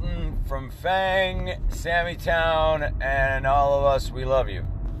Dalton from Fang, Sammytown, and all of us, we love you.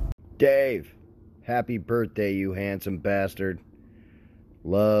 Dave, happy birthday, you handsome bastard.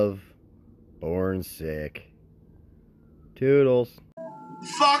 Love, Born Sick. Toodles.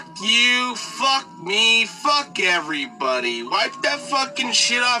 Fuck you, fuck me, fuck everybody. Wipe that fucking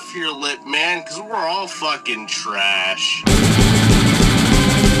shit off your lip, man, because we're all fucking trash.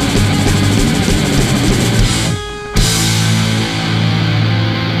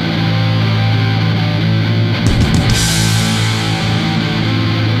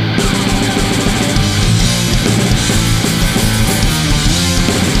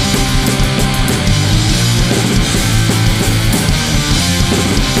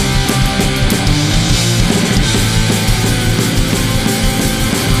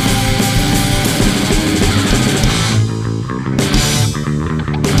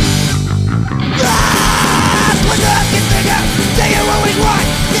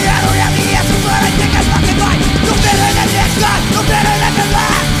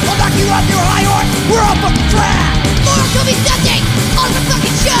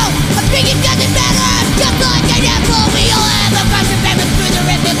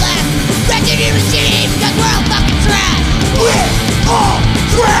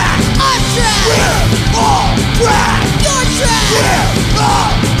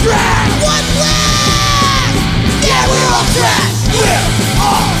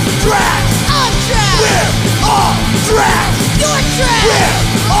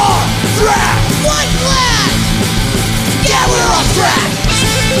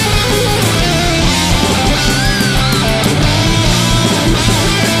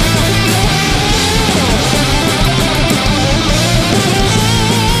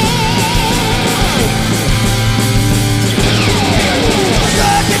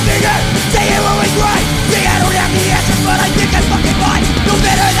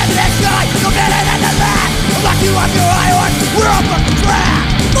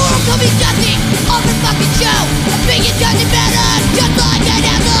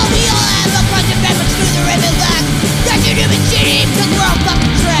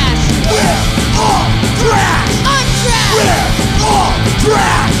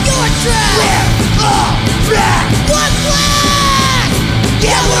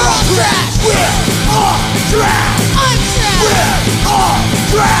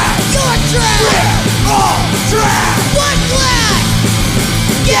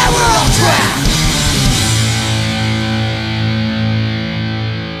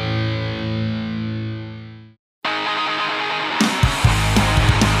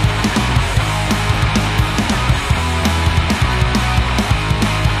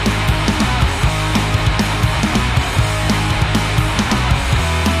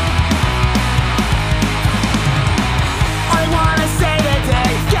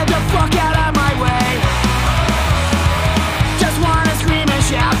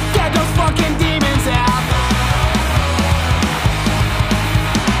 Fucking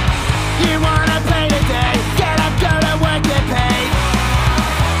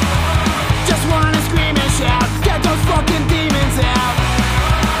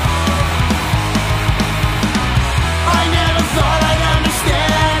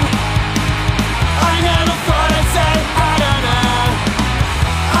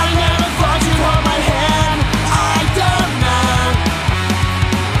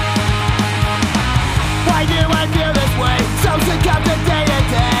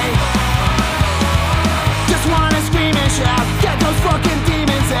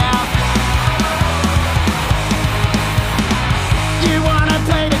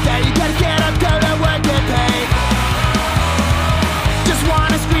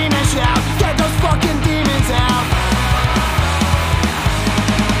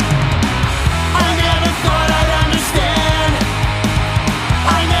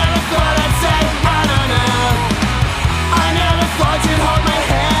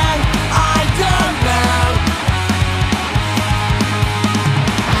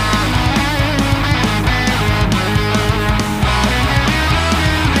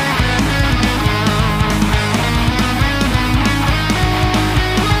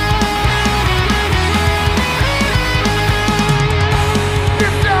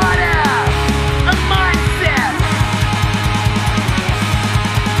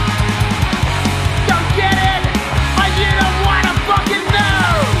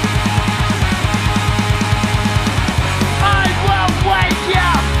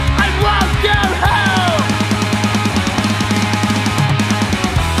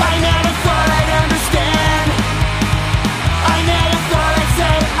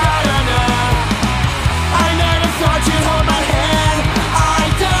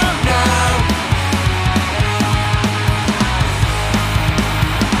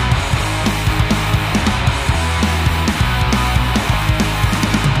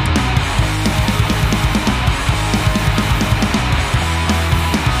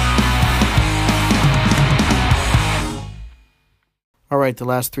All right, the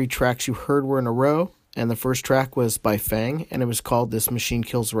last 3 tracks you heard were in a row, and the first track was by Fang, and it was called This Machine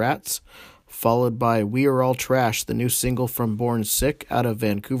Kills Rats, followed by We Are All Trash, the new single from Born Sick out of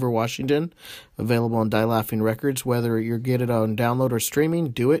Vancouver, Washington, available on Die Laughing Records. Whether you get it on download or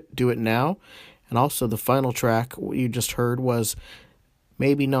streaming, do it now. And also the final track you just heard was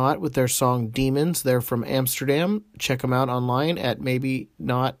Maybe Not with their song Demons. They're from Amsterdam. Check them out online at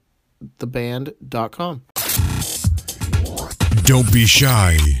maybenotttheband.com. Don't be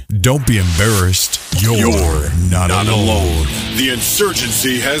shy. Don't be embarrassed. You're not alone. The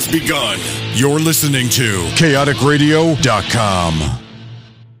insurgency has begun. You're listening to chaoticradio.com.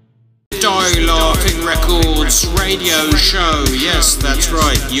 Die Laughing Records radio show. Yes, that's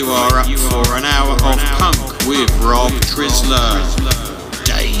right. You are up for an hour of punk with Rob Trisler,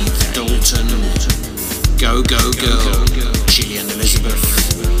 Dave Dalton, Go Go Girl, Gillian Elizabeth,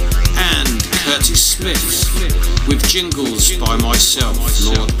 and Curtis Smith, with jingles by myself,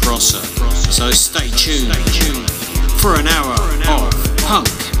 Lord Prosser. So stay tuned for an hour of punk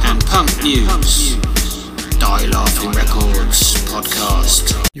and punk news. Die Laughing Records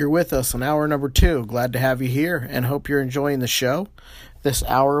podcast. You're with us on hour number 2. Glad to have you here and hope you're enjoying the show. This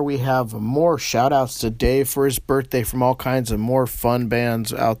hour we have more shout outs to Dave for his birthday from all kinds of more fun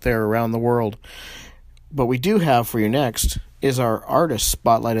bands out there around the world. But we do have for you next is our Artist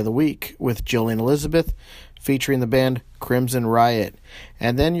Spotlight of the Week with Jillian Elizabeth, featuring the band Crimson Riot.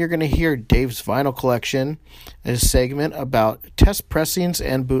 And then you're going to hear Dave's Vinyl Collection, a segment about test pressings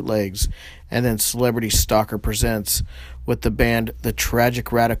and bootlegs. And then Celebrity Stalker presents with the band The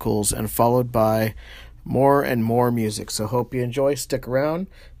Tragic Radicals, and followed by more and more music. So hope you enjoy. Stick around.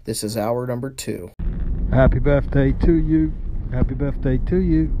 This is hour number 2. Happy birthday to you. Happy birthday to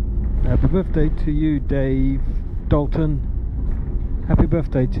you. Happy birthday to you, Dave Dalton. Happy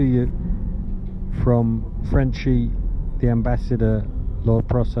birthday to you from Frenchie, the ambassador, Lord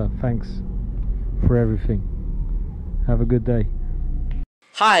Prosser. Thanks for everything. Have a good day.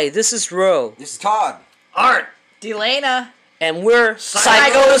 Hi, this is Ro. This is Todd. Art. Delana. And we're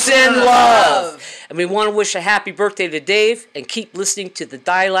Psychos in Love. And we want to wish a happy birthday to Dave and keep listening to the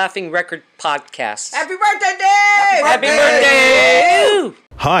Die Laughing Record podcast. Happy birthday, Dave! Happy birthday!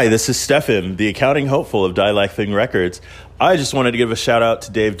 Hi, this is Stefan, the accounting hopeful of Die Laughing Records. I just wanted to give a shout out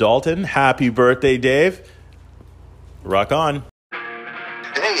to Dave Dalton. Happy birthday, Dave. Rock on.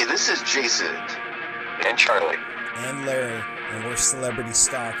 Hey, this is Jason. And Charlie. And Larry. And we're Celebrity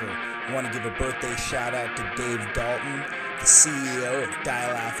Stalker. I want to give a birthday shout out to Dave Dalton, the CEO of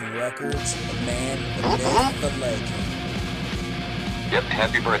Die Laughing Records, the man, the myth, the legend. Yep,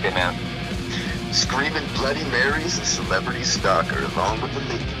 happy birthday, man. Screaming Bloody Marys and Celebrity Stalker along with the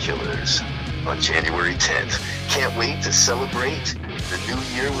Lady Killers on January 10th. Can't wait to celebrate the new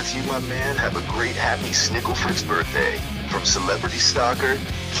year with you, my man. Have a great, happy Snicklefritz birthday. From Celebrity Stalker,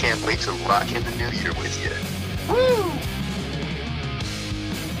 can't wait to rock in the new year with you. Woo!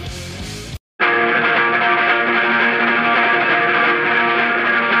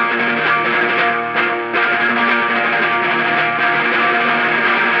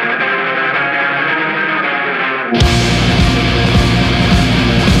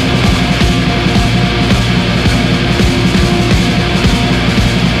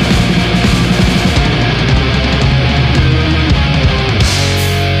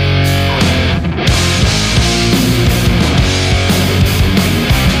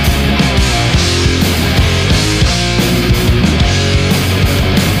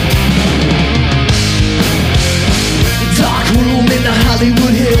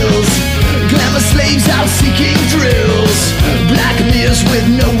 Hollywood hills, glamour slaves out seeking thrills, black mirrors with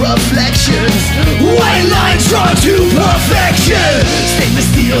no reflections, white lines drawn to perfection, stainless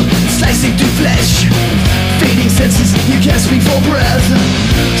steel slicing through flesh, fading senses, you can't speak for breath,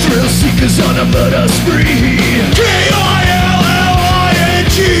 thrill seekers on a murder spree, K-I-L-L-I-N-G,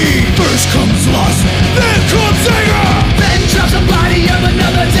 first comes lost, then comes singer, then drops the body of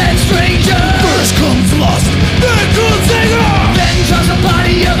another dead stranger, first comes lost, then comes singer, then drops the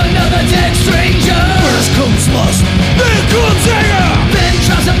body of another dead stranger, first comes lost, then comes singer, then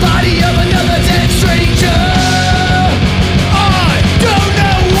drops the body of another dead stranger. I don't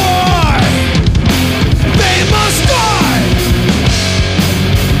know why they must die.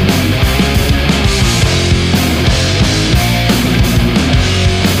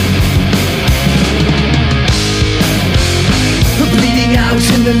 Bleeding out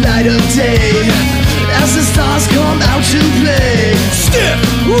in the light of day as the stars come out to play. Stiff,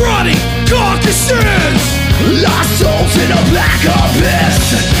 rotting carcasses, lost souls in a black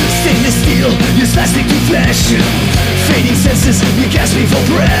abyss. Stainless steel, you're slicing through flesh, fading senses, you're gasping for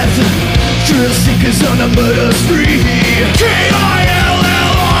breath. Thrill seekers on a murder spree. K-I-L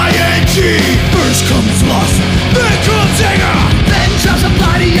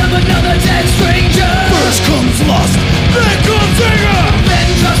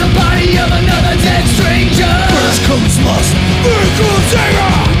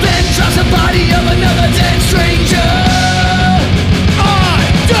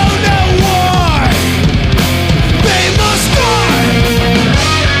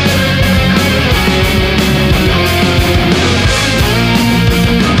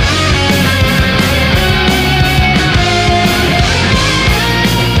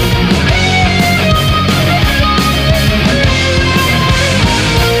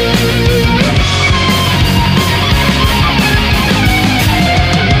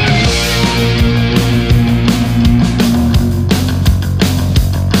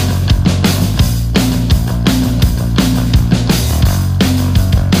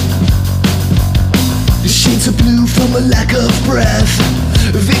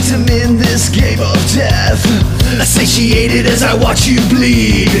game of death, satiated as I watch you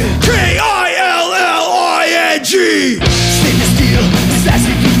bleed. K-I-L-L-I-N-G. Stainless steel,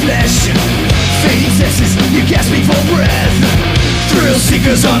 assassin flesh. Fading senses, you gasping for breath. Thrill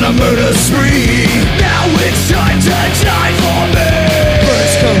seekers on a murder spree. Now it's time to die for me.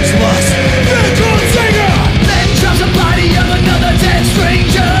 First comes lust, then comes anger. Then drops the body of another dead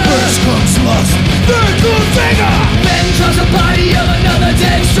stranger. First comes lust, then comes anger. Then drops the body of another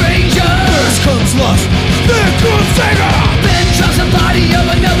dead stranger. First comes lust, then comes anger. Then drops the body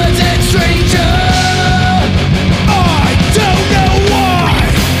of another dead stranger. I don't know why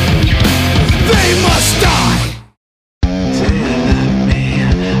they must die.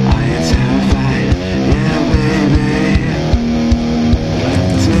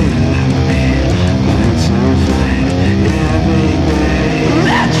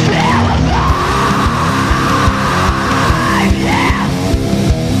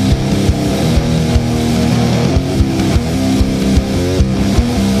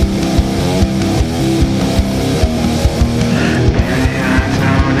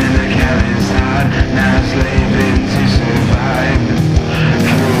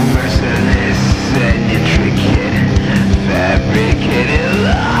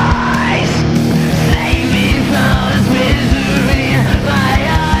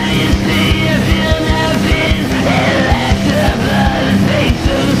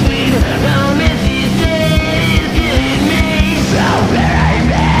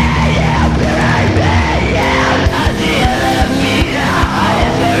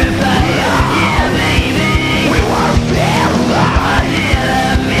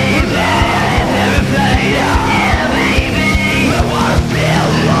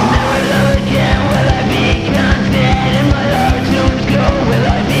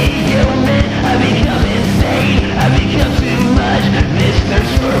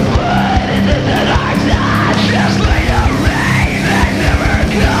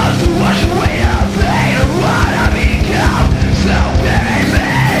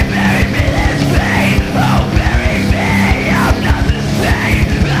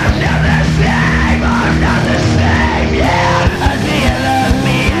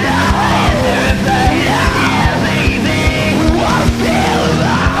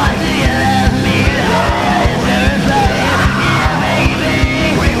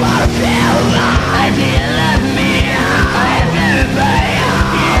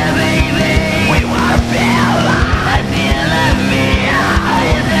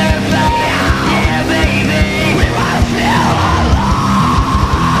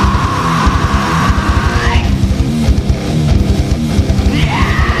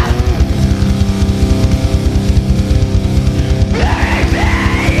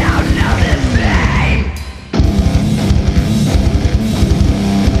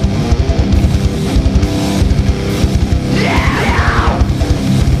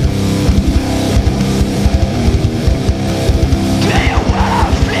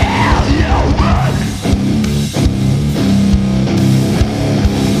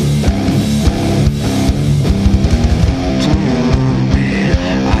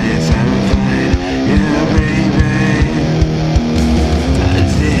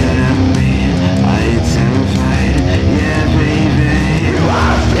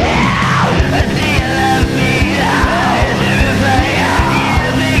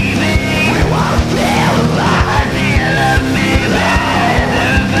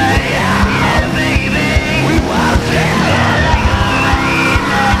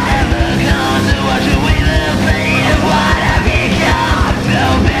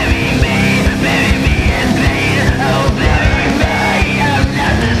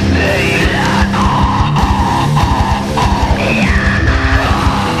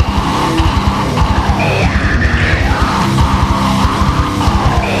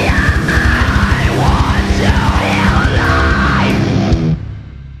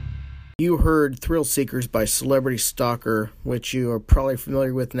 You heard Thrill Seekers by Celebrity Stalker, which you are probably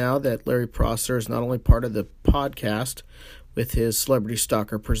familiar with now that Larry Prosser is not only part of the podcast with his Celebrity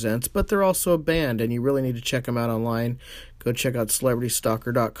Stalker Presents, but they're also a band, and you really need to check them out online. Go check out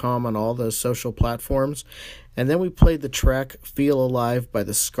CelebrityStalker.com on all those social platforms. And then we played the track Feel Alive by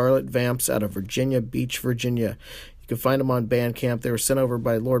the Scarlet Vamps out of Virginia Beach, Virginia. You can find them on Bandcamp. They were sent over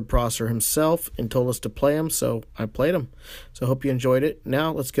by Lord Prosser himself and told us to play them, so I played them. So I hope you enjoyed it.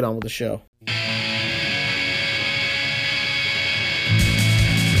 Now let's get on with the show.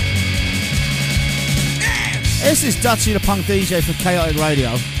 This is Dutchy the Punk DJ for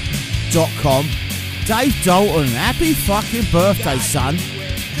ChaoticRadio.com. Dave Dalton, happy fucking birthday, son.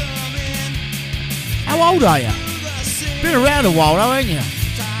 How old are you? Been around a while, though, ain't you?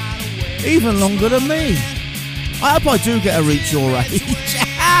 Even longer than me. I hope I do get to reach your age.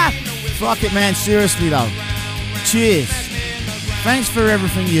 Fuck it, man. Seriously, though. Cheers. Thanks for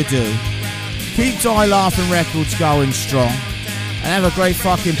everything you do. Keep Die Laughing Records going strong. And have a great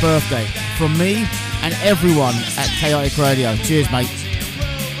fucking birthday. From me and everyone at Chaotic Radio. Cheers, mate.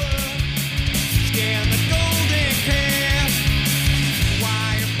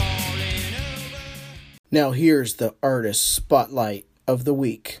 Now here's the artist spotlight of the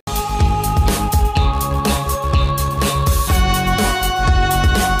week.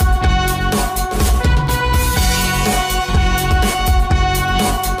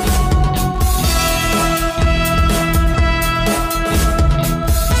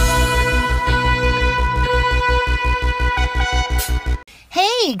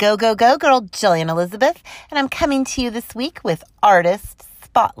 Hey, go, go, go, girl, Jillian Elizabeth, and I'm coming to you this week with Artist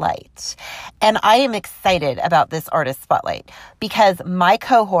Spotlight. And I am excited about this Artist Spotlight because my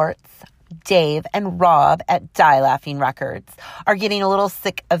cohorts, Dave and Rob at Die Laughing Records, are getting a little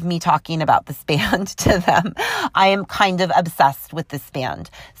sick of me talking about this band to them. I am kind of obsessed with this band.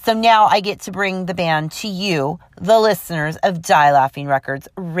 So now I get to bring the band to you, the listeners of Die Laughing Records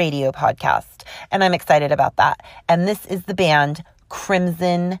radio podcast. And I'm excited about that. And this is the band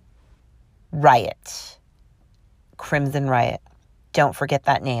Crimson Riot. Crimson Riot. Don't forget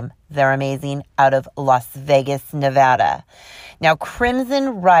that name. They're amazing, out of Las Vegas, Nevada. Now,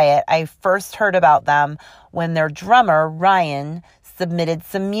 Crimson Riot, I first heard about them when their drummer, Ryan, submitted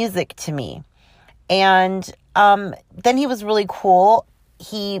some music to me. And then he was really cool.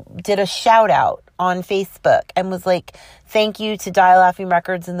 He did a shout out on Facebook and was like, thank you to Die Laughing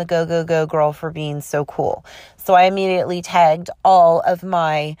Records and the Go Go Go Girl for being so cool. So I immediately tagged all of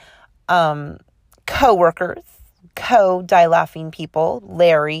my co-workers, co-Die Laughing people,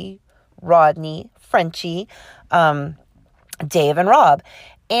 Larry, Rodney, Frenchie, Dave and Rob.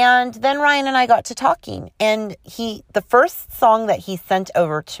 And then Ryan and I got to talking. And the first song that he sent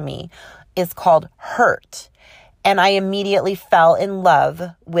over to me is called Hurt. And I immediately fell in love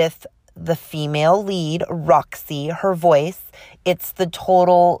with the female lead, Roxy, her voice. It's the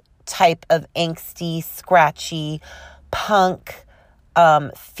total type of angsty, scratchy, punk,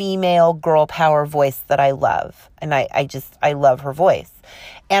 female girl power voice that I love. And I love her voice.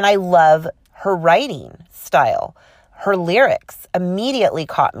 And I love her writing style. Her lyrics immediately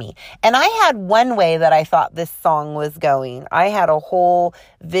caught me. And I had one way that I thought this song was going. I had a whole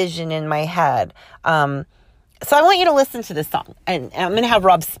vision in my head. So I want you to listen to this song. And I'm going to have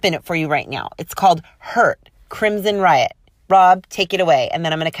Rob spin it for you right now. It's called Hurt, Crimson Riot. Rob, take it away. And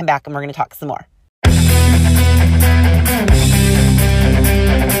then I'm going to come back and we're going to talk some more. You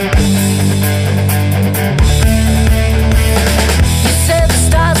said the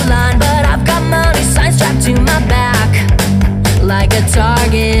stars align, but I've got money signs strapped to my back. Like a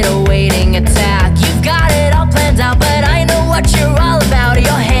target awaiting attack. You've got it all planned out, but I know what you're all about.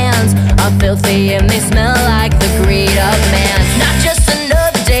 Your hands are filthy and they smell like the greed of man. Not just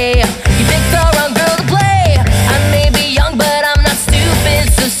another day, you picked the wrong girl to play. I may be young, but I'm not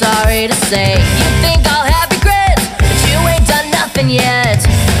stupid, so sorry to say. You think I'll have regrets, but you ain't done nothing yet.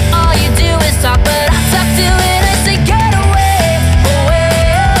 All you do is talk, but I talk to it. I say get away, away,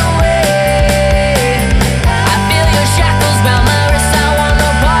 away. I feel your shackles round my wrist, I want no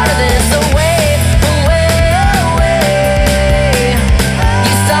part of this. Away, away, away.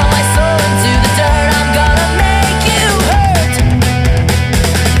 You saw my soul into the dirt, I'm gonna make you hurt.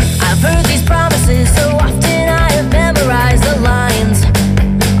 I've heard these promises so often, I have memorized the lines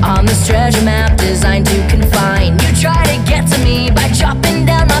on this treasure map designed to confine. You try to get to me by chopping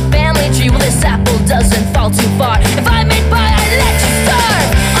down my family tree. Well, this apple doesn't fall too far. If I made pie, I'd let you starve.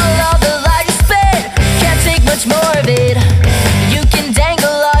 All of the lies you spit, can't take much more of it. You can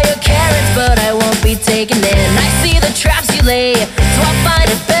dangle all your carrots, but I won't be taken in. I see the traps you lay, so I'll find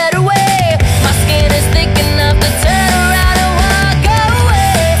a better way. My skin is thick enough to turn around and walk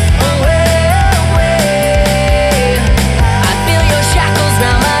away, away, away. I feel your shackles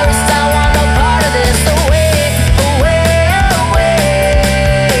round my wrist, I want no part of this. Away, away, away.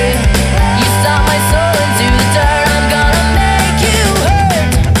 You saw my soul into the dirt, I'm gonna make you hurt.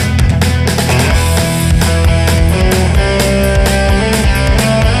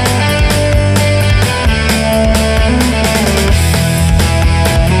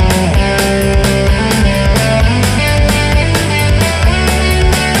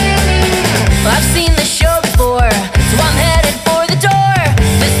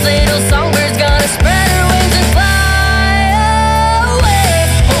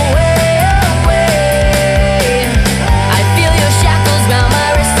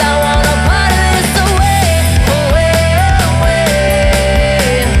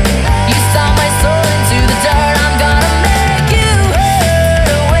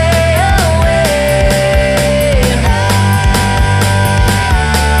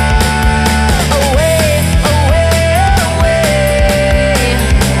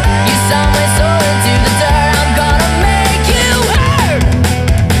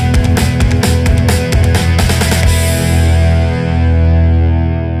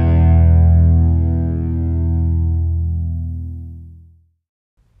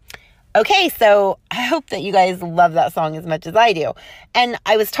 Okay, so I hope that you guys love that song as much as I do. And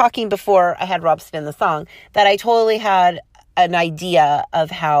I was talking before I had Rob spin the song that I totally had an idea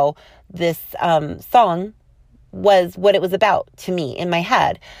of how this song was, what it was about to me in my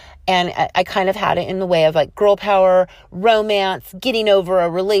head. And I kind of had it in the way of like girl power, romance, getting over a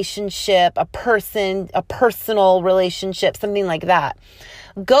relationship, a person, a personal relationship, something like that.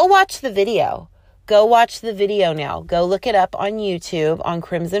 Go watch the video. Go watch the video now. Go look it up on YouTube, on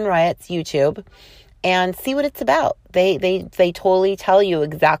Crimson Riot's YouTube, and see what it's about. They totally tell you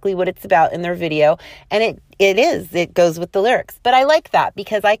exactly what it's about in their video, and it goes with the lyrics. But I like that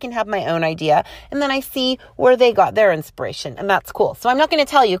because I can have my own idea, and then I see where they got their inspiration, and that's cool. So I'm not going to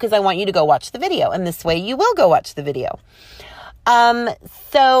tell you because I want you to go watch the video, and this way you will go watch the video.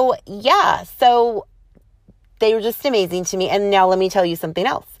 So they were just amazing to me. And now let me tell you something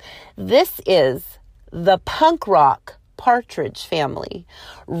else. This is the punk rock Partridge Family.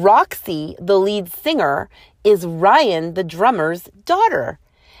 Roxy, the lead singer, is Ryan, the drummer's daughter.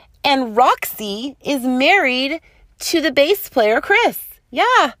 And Roxy is married to the bass player, Chris.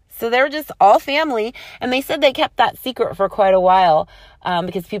 Yeah. So they're just all family. And they said they kept that secret for quite a while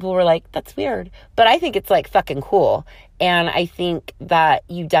because people were like, that's weird. But I think it's like fucking cool. And I think that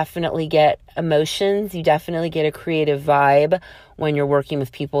you definitely get emotions. You definitely get a creative vibe when you're working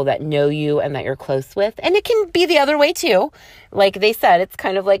with people that know you and that you're close with. And it can be the other way too. Like they said, it's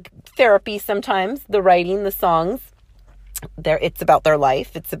kind of like therapy sometimes, the writing, the songs. It's about their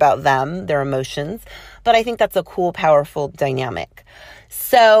life. It's about them, their emotions. But I think that's a cool, powerful dynamic.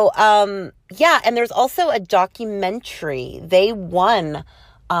 So, and there's also a documentary. They won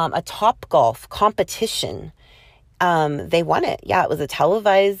a Topgolf competition. They won it. Yeah, it was a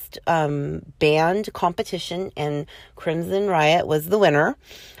televised band competition, and Crimson Riot was the winner.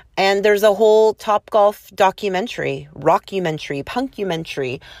 And there's a whole Topgolf documentary, rockumentary,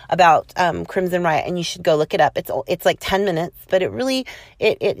 punkumentary about Crimson Riot, and you should go look it up. It's like 10 minutes, but it really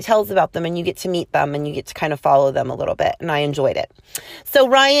it tells about them, and you get to meet them, and you get to kind of follow them a little bit, and I enjoyed it. So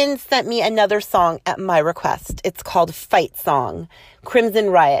Ryan sent me another song at my request. It's called Fight Song, Crimson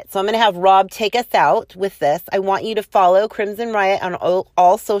Riot. So I'm going to have Rob take us out with this. I want you to follow Crimson Riot on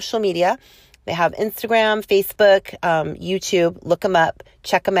all social media. They have Instagram, Facebook, YouTube. Look them up.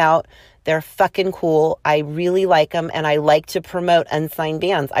 Check them out. They're fucking cool. I really like them, and I like to promote unsigned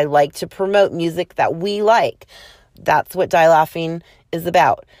bands. I like to promote music that we like. That's what Die Laughing is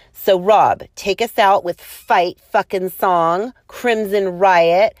about. So, Rob, take us out with Fight fucking Song, Crimson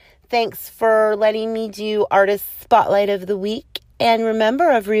Riot. Thanks for letting me do Artist Spotlight of the Week. And remember,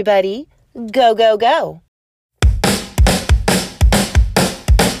 everybody, go, go, go.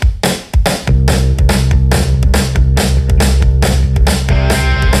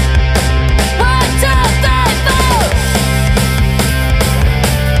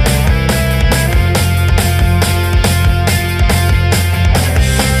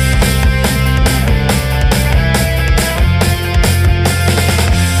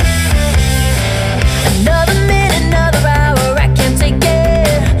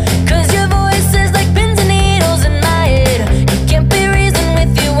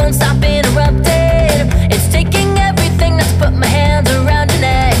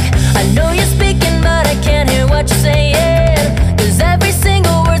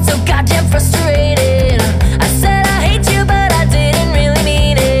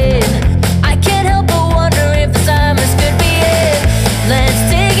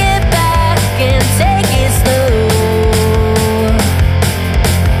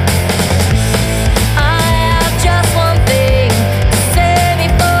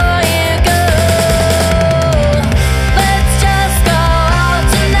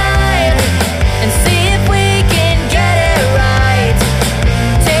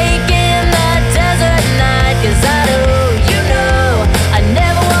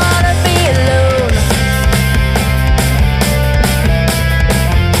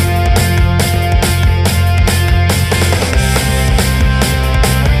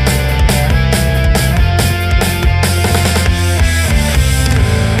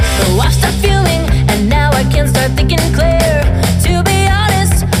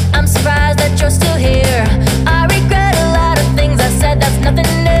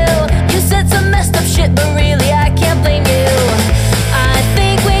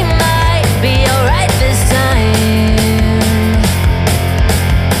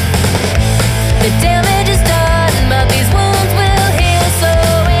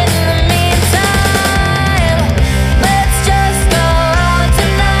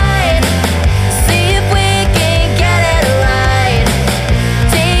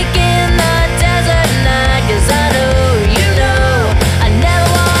 I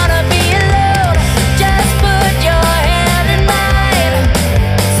never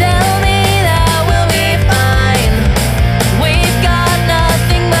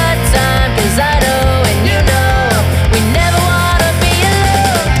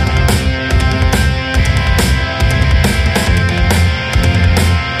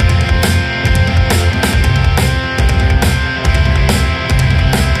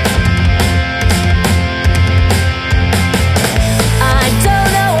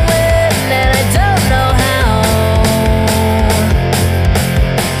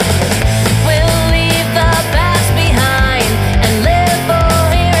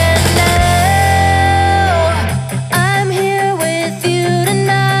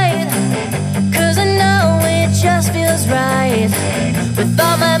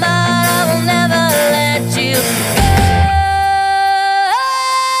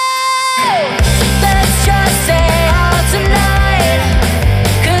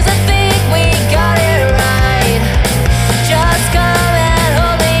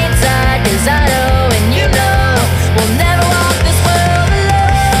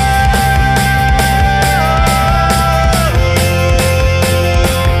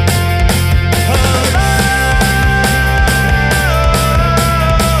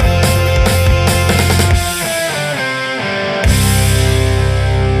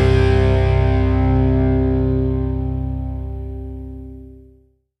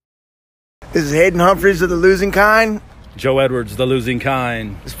This is Hayden Humphreys of The Losing Kind. Joe Edwards, The Losing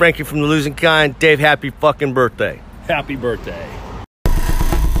Kind. This is Frankie from The Losing Kind. Dave, happy fucking birthday. Happy birthday.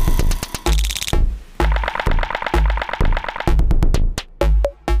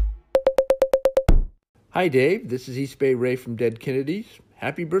 Hi, Dave. This is East Bay Ray from Dead Kennedys.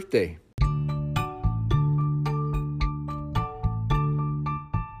 Happy birthday.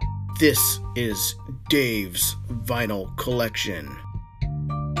 This is Dave's Vinyl Collection.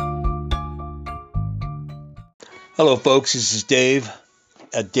 Hello, folks. This is Dave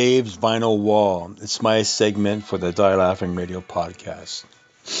at Dave's Vinyl Wall. It's my segment for the Die Laughing Radio podcast.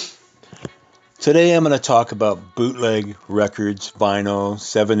 Today I'm going to talk about bootleg records, vinyl,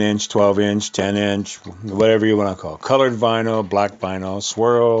 7-inch, 12-inch, 10-inch, whatever you want to call it. Colored vinyl, black vinyl,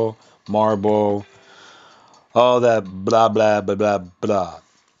 swirl, marble, all that blah, blah, blah, blah, blah.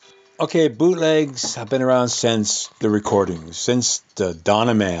 Okay, bootlegs have been around since the recordings, since the dawn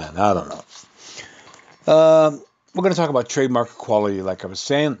of man. I don't know. We're going to talk about trademark quality, like I was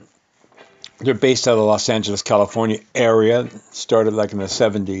saying. They're based out of the Los Angeles, California area. Started like in the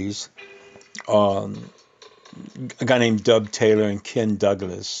 70s. A guy named Dub Taylor and Ken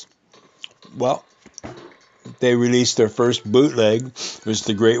Douglas. Well, they released their first bootleg. It was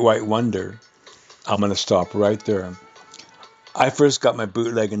The Great White Wonder. I'm going to stop right there. I first got my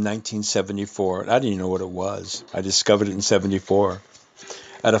bootleg in 1974. I didn't even know what it was. I discovered it in 74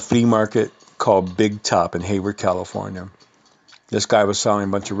 at a flea market called Big Top in Hayward, California. This guy was selling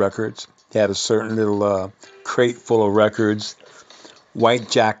a bunch of records. He had a certain little crate full of records,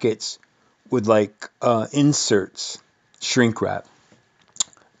 white jackets with like inserts, shrink wrap.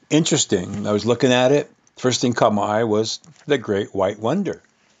 Interesting. I was looking at it. First thing caught my eye was The Great White Wonder,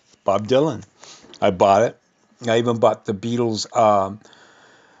 Bob Dylan. I bought it. I even bought the Beatles'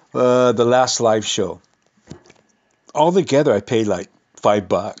 The Last Live Show. Altogether, I paid like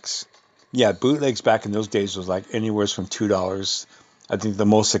 $5. Yeah, bootlegs back in those days was like anywhere from $2. I think the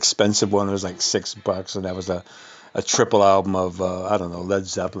most expensive one was like $6, and that was a triple album of, I don't know, Led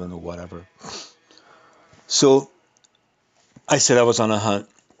Zeppelin or whatever. So I said I was on a hunt.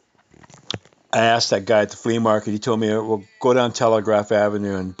 I asked that guy at the flea market. He told me, well, go down Telegraph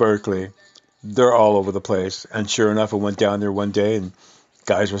Avenue in Berkeley. They're all over the place. And sure enough, I went down there one day, and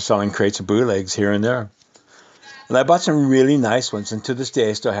guys were selling crates of bootlegs here and there. And I bought some really nice ones, and to this day,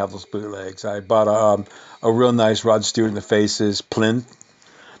 I still have those bootlegs. I bought a real nice Rod Stewart and the Faces Plinth.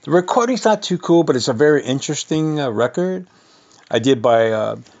 The recording's not too cool, but it's a very interesting record. I did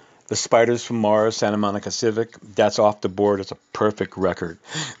buy The Spiders from Mars, Santa Monica Civic. That's off the board. It's a perfect record.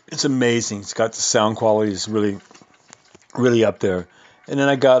 It's amazing. It's got the sound quality. It's really, really up there. And then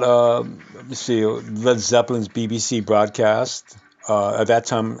I got, Led Zeppelin's BBC broadcast. At that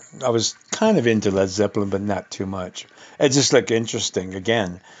time, I was kind of into Led Zeppelin, but not too much. It just looked interesting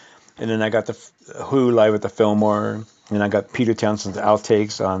again. And then I got the Who live at the Fillmore. And I got Peter Townshend's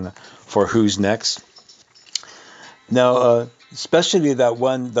outtakes for Who's Next. Now, especially that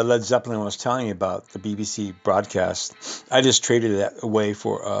one, the Led Zeppelin I was telling you about, the BBC broadcast, I just traded that away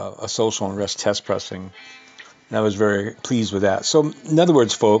for a Social Unrest test pressing. And I was very pleased with that. So, in other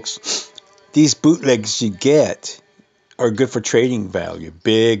words, folks, these bootlegs you get are good for trading value,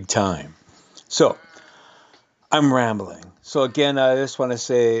 big time. So, I'm rambling. So again, I just want to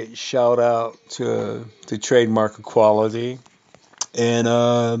say shout out to Trademark Quality.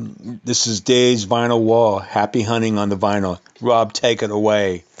 And this is Dave's Vinyl Wall. Happy hunting on the vinyl. Rob, take it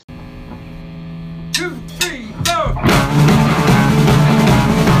away. 2, 3, 4.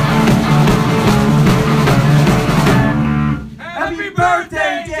 Happy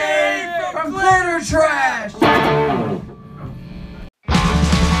birthday, Dave, from Glitter Trash.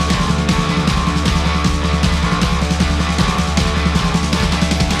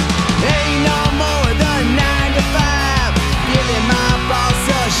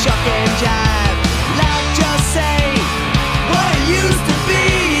 Shuck and jive, life just say what it used to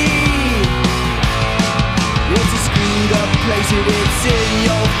be.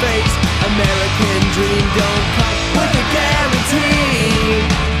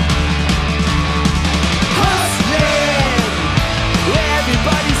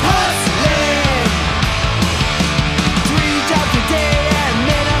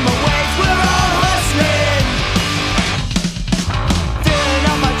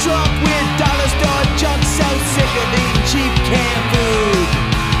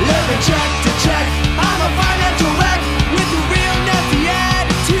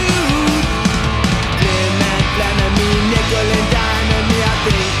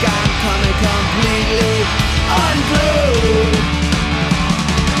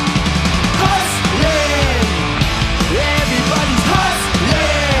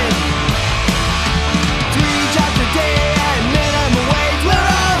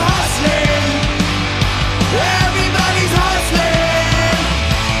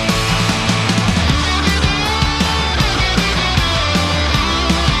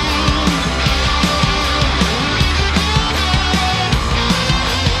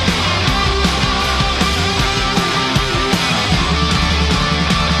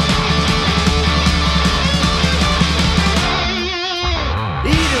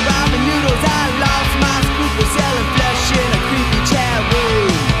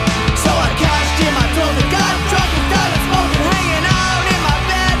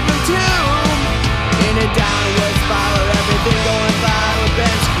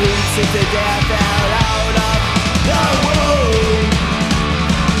 to death out of the womb.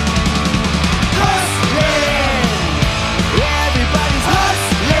 Hustling, everybody's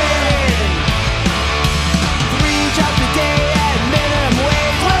hustling. 3 jobs a day at minimum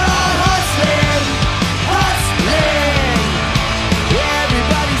wage. We're all hustling, hustling.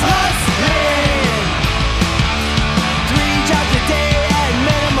 Everybody's hustling. 3 jobs a day at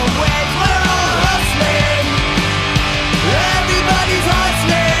minimum wage. We're all hustling. Everybody's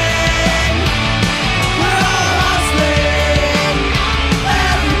hustling. We're all hustling.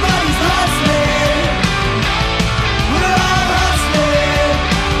 Everybody's hustling. We're all hustling.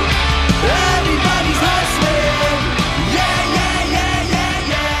 Everybody's hustling. Yeah, yeah, yeah, yeah,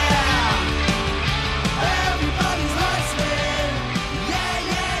 yeah. Everybody's hustling. Yeah,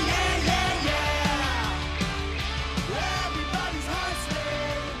 yeah, yeah, yeah, yeah. Everybody's hustling.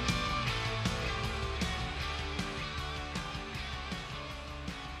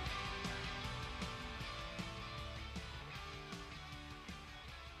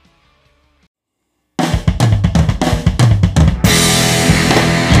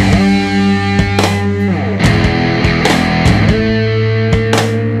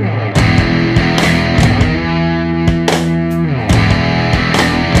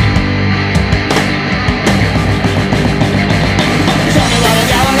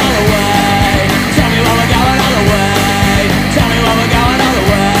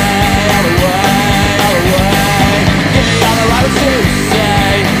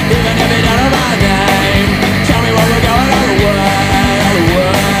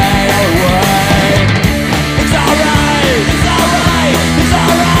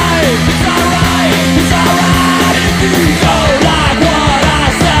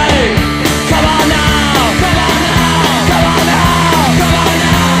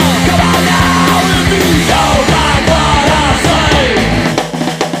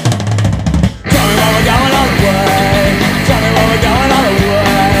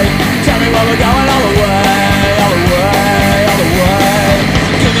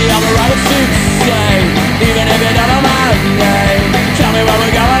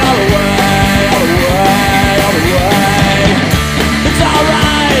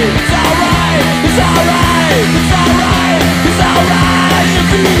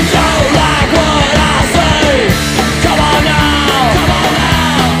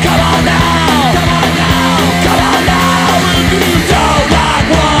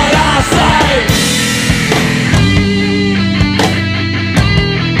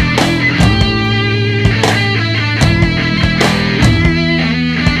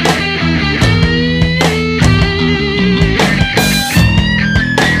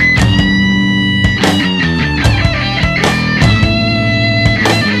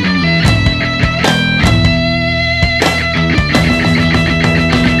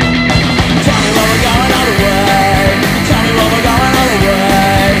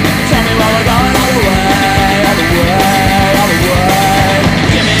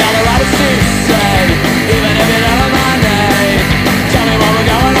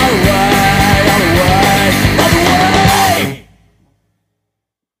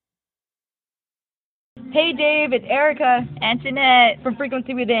 Hey Dave, it's Erica and Jeanette from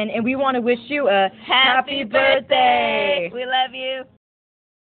Frequency Within, and we want to wish you a happy birthday! We love you.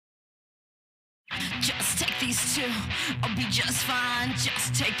 Just take these 2, I'll be just fine.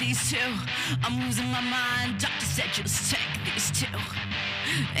 Just take these 2, I'm losing my mind. Doctor said just take these 2,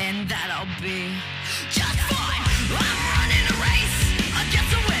 and that I'll be just fine. I'm running a race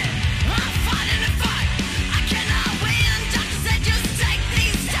against the wind. I'm fighting a fight I cannot win. Doctor said just take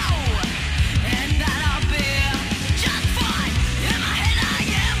these 2, and that I'll be just fine. In my head I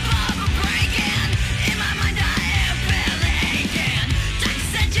am Barbara breaking. In my mind I am barely aching. Doctor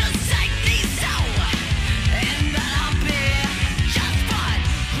said just take these 2, and that I'll be just fine.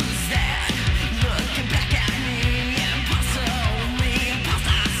 Who's that looking back at me? Imposter, only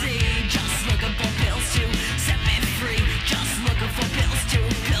imposter I see. Just looking for pills to set me free. Just looking for pills to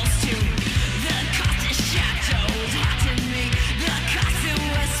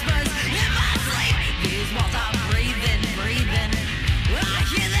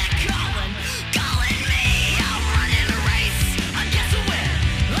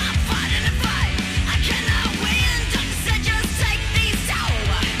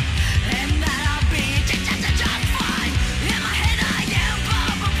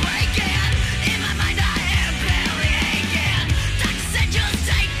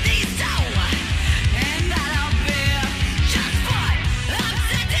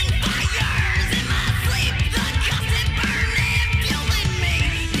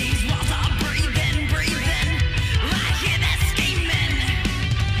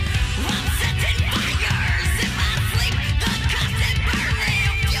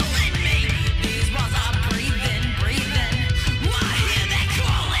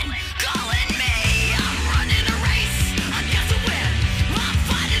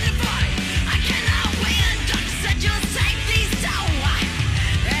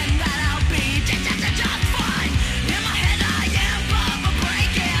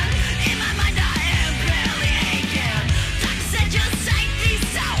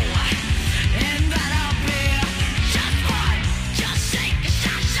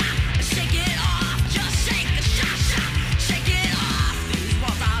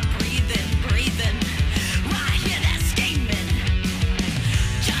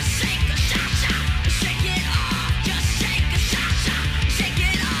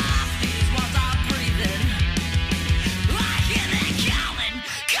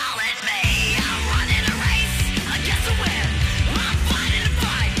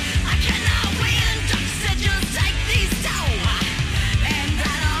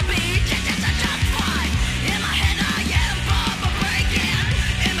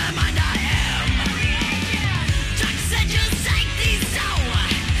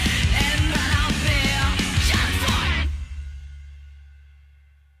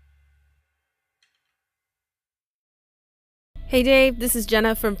Hey Dave, this is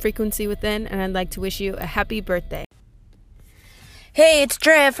Jenna from Frequency Within, and I'd like to wish you a happy birthday. Hey, it's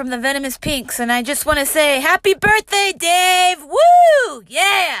Drea from the Venomous Pinks, and I just want to say happy birthday, Dave! Woo!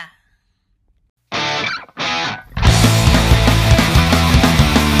 Yeah! I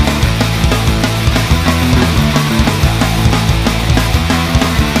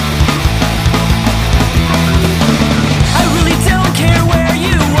really don't care where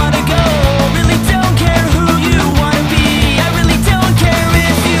you wanna go. Really don't care who you wanna be. I really don't care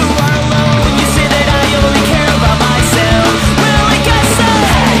if you are alone. When you say that I only care about myself, well, I guess so.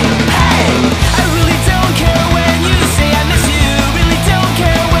 Hey, hey. I really don't care when you say I miss you. Really don't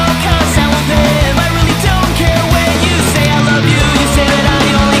care, well, 'cause I'm with him. I really don't care when you say I love you. You say that I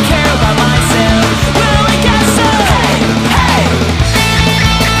only care about myself, well, I guess so. Hey, hey.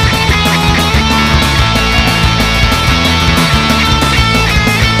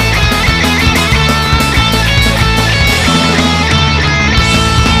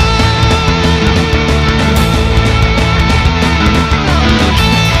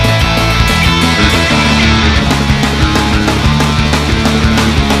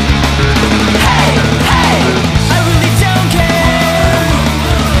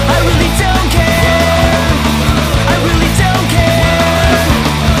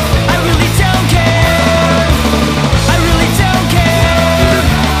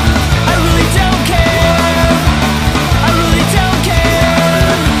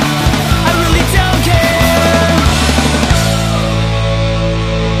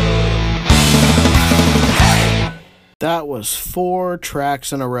 That was 4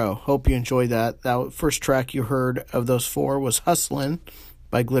 tracks in a row. Hope you enjoyed that. That first track you heard of those 4 was Hustlin'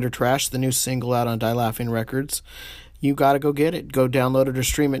 by Glitter Trash, the new single out on Die Laughing Records. You gotta go get it. Go download it or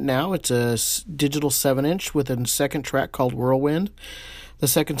stream it now. It's a digital 7-inch with a second track called Whirlwind. The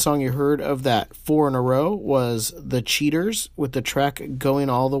second song you heard of that 4 in a row was The Cheaters with the track Going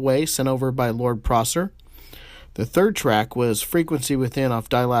All the Way, sent over by Lord Prosser. The third track was Frequency Within off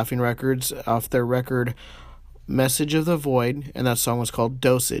Die Laughing Records, off their record Message of the Void, and that song was called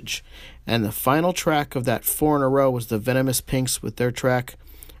Dosage. And the final track of that 4 in a row was the Venomous Pinks with their track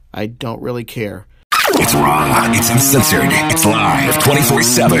I Don't Really Care. It's raw, it's uncensored, it's live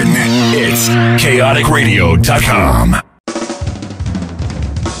 24/7. It's chaoticradio.com.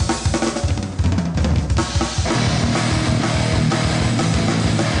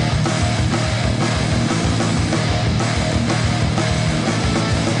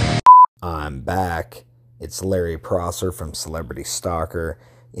 I'm back. It's Larry Prosser from Celebrity Stalker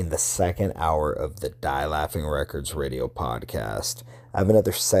in the second hour of the Die Laughing Records radio podcast. I have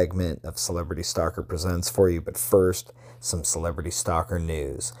another segment of Celebrity Stalker Presents for you, but first, some Celebrity Stalker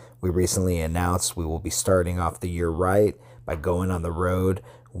news. We recently announced we will be starting off the year right by going on the road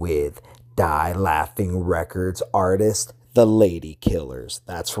with Die Laughing Records artist, The Lady Killers.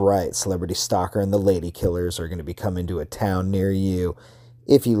 That's right, Celebrity Stalker and The Lady Killers are going to be coming to a town near you,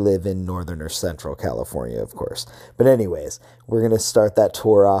 if you live in Northern or Central California, of course. But anyways, we're going to start that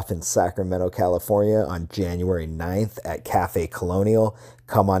tour off in Sacramento, California on January 9th at Cafe Colonial.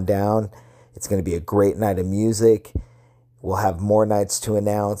 Come on down. It's going to be a great night of music. We'll have more nights to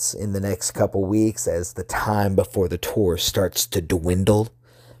announce in the next couple weeks as the time before the tour starts to dwindle.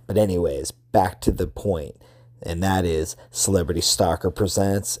 But anyways, back to the point. And that is Celebrity Stalker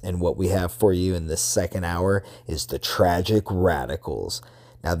Presents, and what we have for you in this second hour is the Tragic Radicals.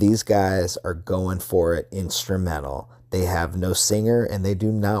 Now these guys are going for it instrumental. They have no singer, and they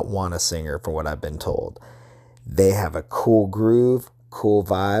do not want a singer, for what I've been told. They have a cool groove, cool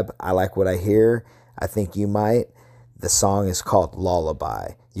vibe. I like what I hear. I think you might. The song is called Lullaby.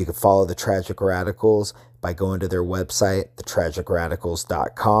 You can follow the Tragic Radicals by going to their website,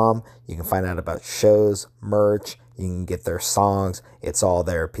 thetragicradicals.com. You can find out about shows, merch, you can get their songs. It's all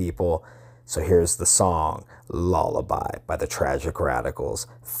there, people. So here's the song, Lullaby by the Tragic Radicals.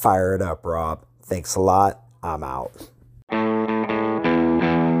 Fire it up, Rob. Thanks a lot. I'm out.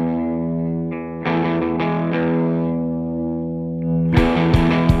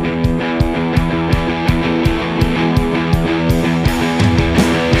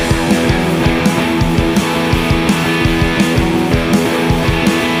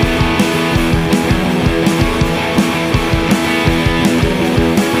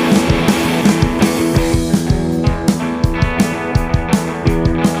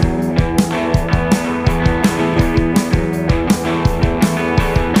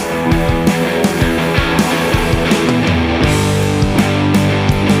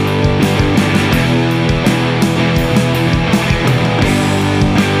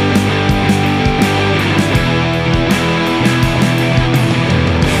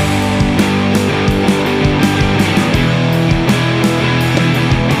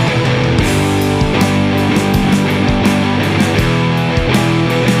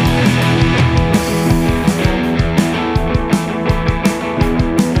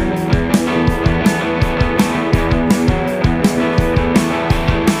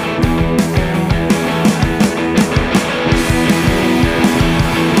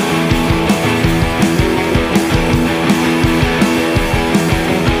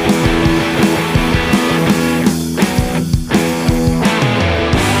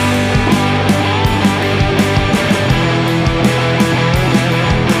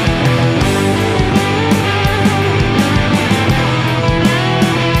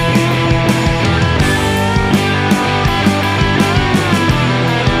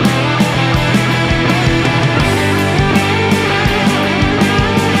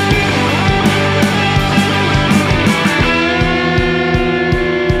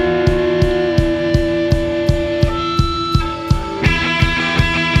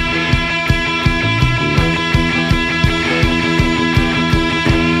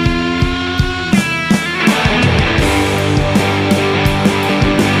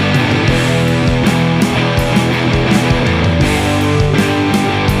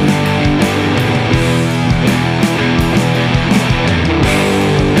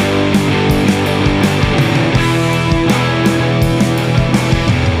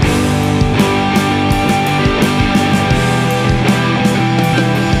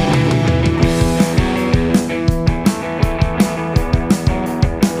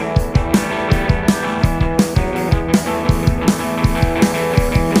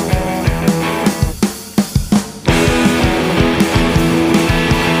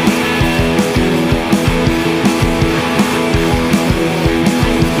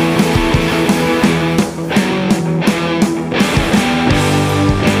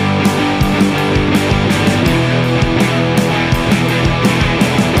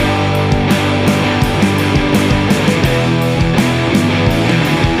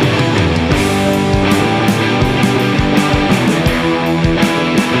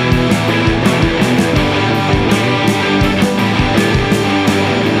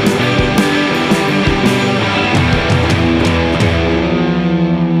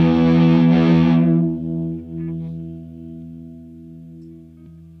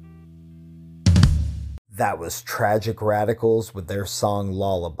 That was Tragic Radicals with their song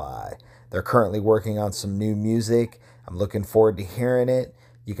Lullaby. They're currently working on some new music. I'm looking forward to hearing it.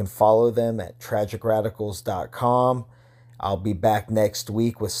 You can follow them at tragicradicals.com. I'll be back next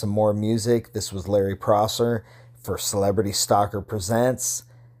week with some more music. This was Larry Prosser for Celebrity Stalker Presents.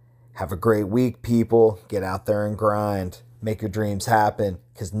 Have a great week, people. Get out there and grind. Make your dreams happen,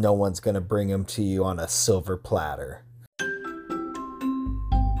 because no one's going to bring them to you on a silver platter.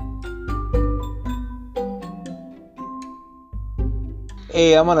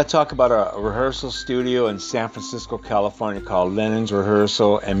 Hey, I'm going to talk about a rehearsal studio in San Francisco, California called Lennon's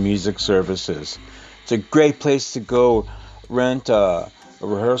Rehearsal and Music Services. It's a great place to go rent a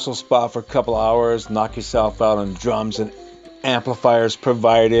rehearsal spot for a couple hours, knock yourself out on drums and amplifiers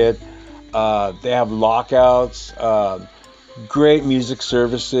provided. They have lockouts, great music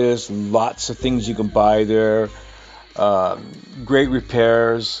services, lots of things you can buy there. Great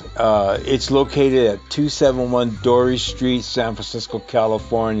repairs. It's located at 271 Dorey Street, San Francisco,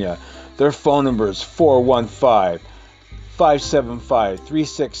 California. Their phone number is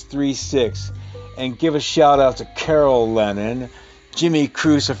 415-575-3636. And give a shout out to Carol Lennon, Jimmy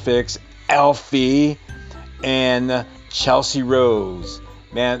Crucifix, Alfie, and Chelsea Rose.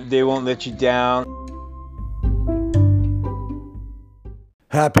 Man, they won't let you down.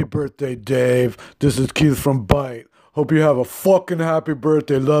 Happy birthday, Dave. This is Keith from Bite. Hope you have a fucking happy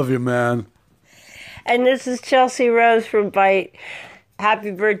birthday. Love you, man. And this is Chelsea Rose from Bite.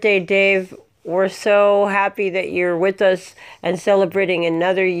 Happy birthday, Dave. We're so happy that you're with us and celebrating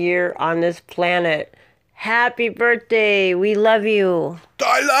another year on this planet. Happy birthday. We love you.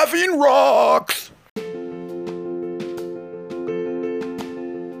 Die Laughing rocks.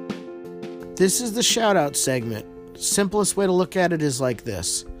 This is the shout out segment. Simplest way to look at it is like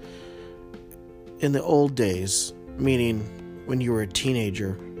this. In the old days, meaning when you were a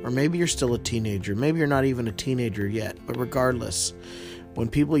teenager, or maybe you're still a teenager, maybe you're not even a teenager yet, but regardless, when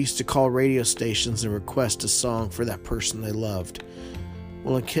people used to call radio stations and request a song for that person they loved,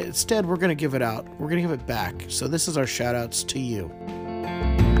 well, instead we're going to give it out. We're going to give it back. So this is our shout outs to you.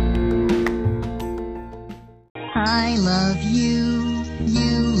 I love you,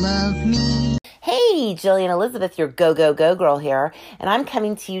 you love me. Hey, Jillian Elizabeth, your Go, Go, Go girl here, and I'm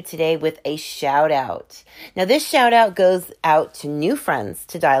coming to you today with a shout out. Now, this shout out goes out to new friends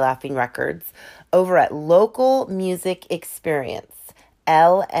to Die Laughing Records over at Local Music Experience,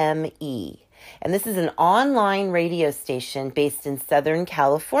 LME. And this is an online radio station based in Southern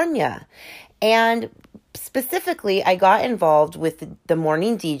California. And specifically, I got involved with the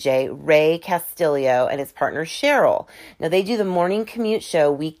morning DJ, Ray Castillo, and his partner, Cheryl. Now, they do the morning commute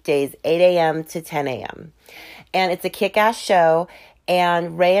show weekdays, 8 a.m. to 10 a.m. And it's a kick-ass show.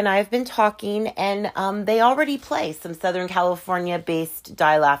 And Ray and I have been talking, and they already play some Southern California-based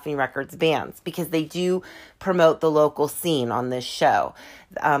Die Laughing Records bands because they do promote the local scene on this show.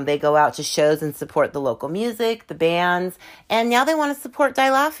 They go out to shows and support the local music, the bands, and now they want to support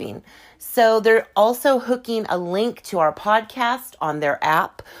Die Laughing. So they're also hooking a link to our podcast on their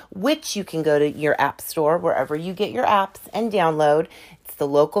app, which you can go to your app store, wherever you get your apps, and download. It's the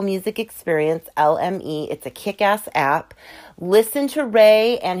Local Music Experience, LME. It's a kick-ass app. Listen to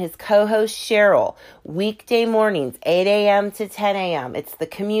Ray and his co-host Cheryl weekday mornings, 8 a.m. to 10 a.m. It's the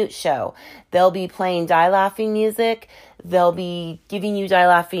commute show. They'll be playing Die Laughing music. They'll be giving you Die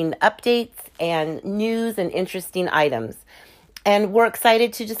Laughing updates and news and interesting items. And we're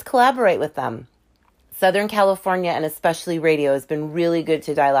excited to just collaborate with them. Southern California and especially radio has been really good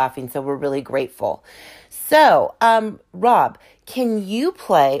to Die Laughing, so we're really grateful. So, Rob, can you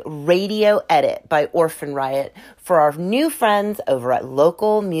play Radio Edit by Orphan Riot for our new friends over at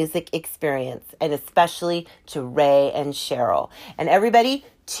Local Music Experience, and especially to Ray and Cheryl? And everybody,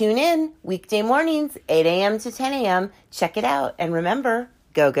 tune in weekday mornings, 8 a.m. to 10 a.m. Check it out. And remember,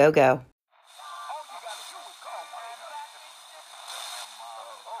 go, go, go.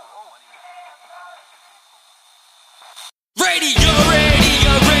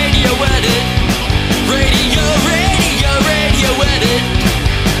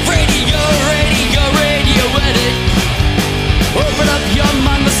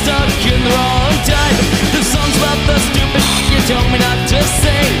 Tell me not to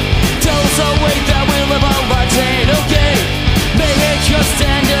say. Tell us all wait that we live on rotate, okay? May hate your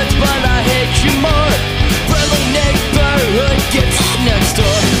standards, but I hate you more. Friendly neighborhood gets next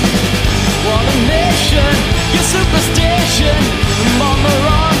door. Automation, your superstition.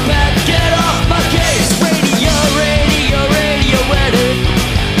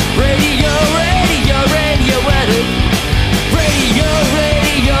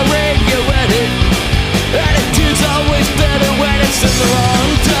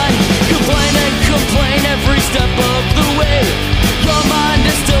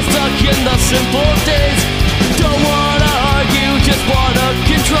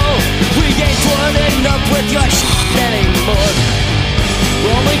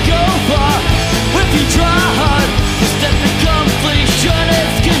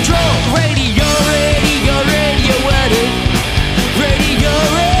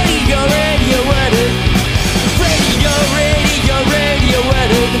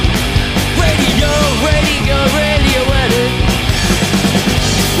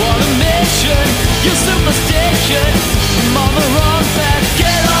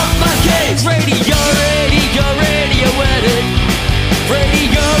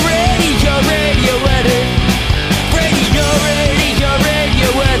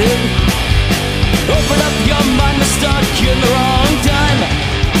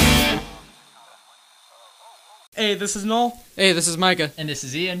 Hey, this is Noel. Hey, this is Micah. And this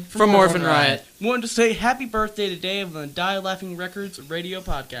is Ian. From Orphan Riot. Wanted to say happy birthday to Dave on the Die Laughing Records radio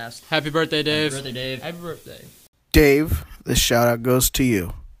podcast. Happy birthday, Dave. Happy birthday, Dave. Happy birthday. Dave, this shout out goes to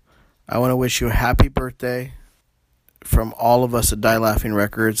you. I want to wish you a happy birthday from all of us at Die Laughing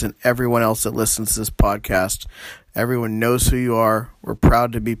Records and everyone else that listens to this podcast. Everyone knows who you are. We're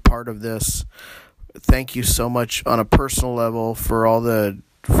proud to be part of this. Thank you so much on a personal level for all the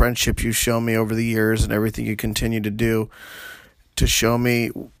friendship you've shown me over the years and everything you continue to do to show me,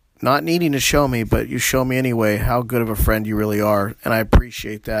 not needing to show me, but you show me anyway how good of a friend you really are. And I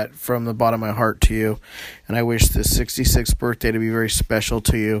appreciate that from the bottom of my heart to you. And I wish this 66th birthday to be very special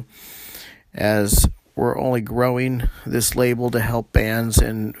to you, as we're only growing this label to help bands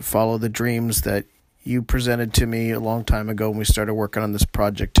and follow the dreams that you presented to me a long time ago when we started working on this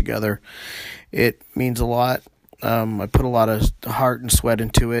project together. It means a lot. I put a lot of heart and sweat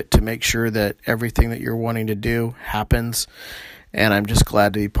into it to make sure that everything that you're wanting to do happens. And I'm just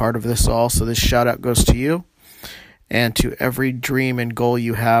glad to be part of this all. So this shout out goes to you and to every dream and goal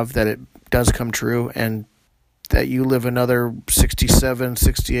you have, that it does come true and that you live another 67,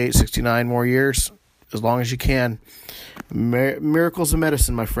 68, 69 more years, as long as you can. Miracles of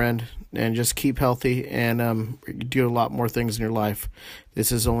medicine, my friend, and just keep healthy and do a lot more things in your life.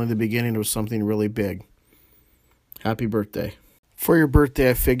 This is only the beginning of something really big. Happy birthday. For your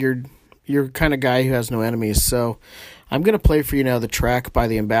birthday, I figured you're the kind of guy who has no enemies, so I'm going to play for you now the track by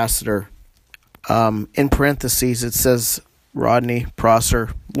The Ambassador. In parentheses, it says Rodney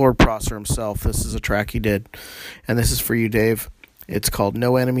Prosser, Lord Prosser himself. This is a track he did, and this is for you, Dave. It's called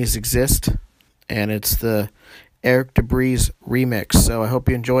No Enemies Exist, and it's the Eric DeBreeze remix, so I hope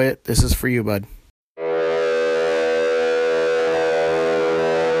you enjoy it. This is for you, bud.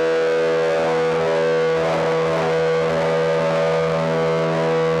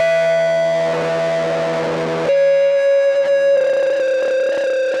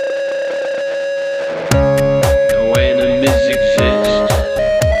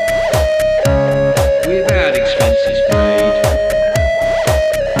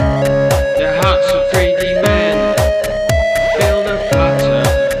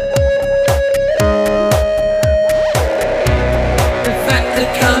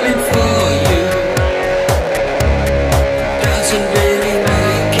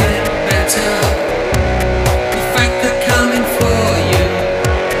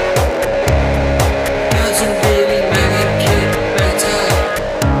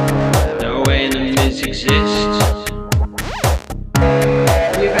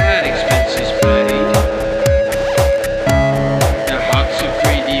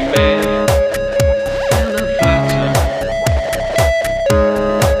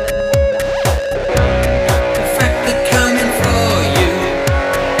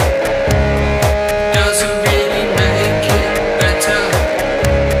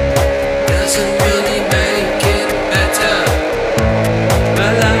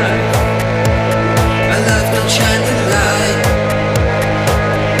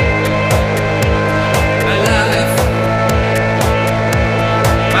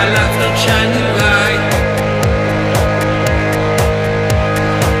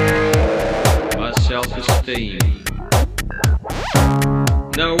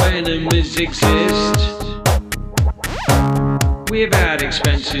 No enemies exist. We've had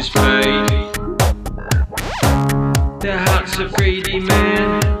expenses paid. The hearts of greedy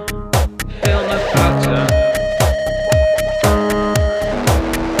men fill the potter.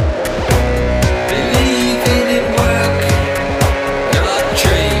 Believing in work, not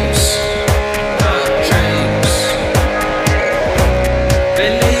dreams, not dreams.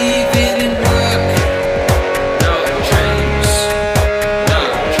 Believing in work, not dreams,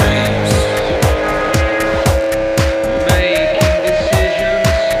 not dreams. Making decisions,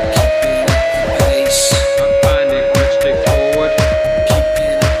 keeping up the pace. I find it quite straightforward,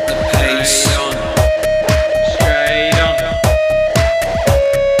 keeping up the pace.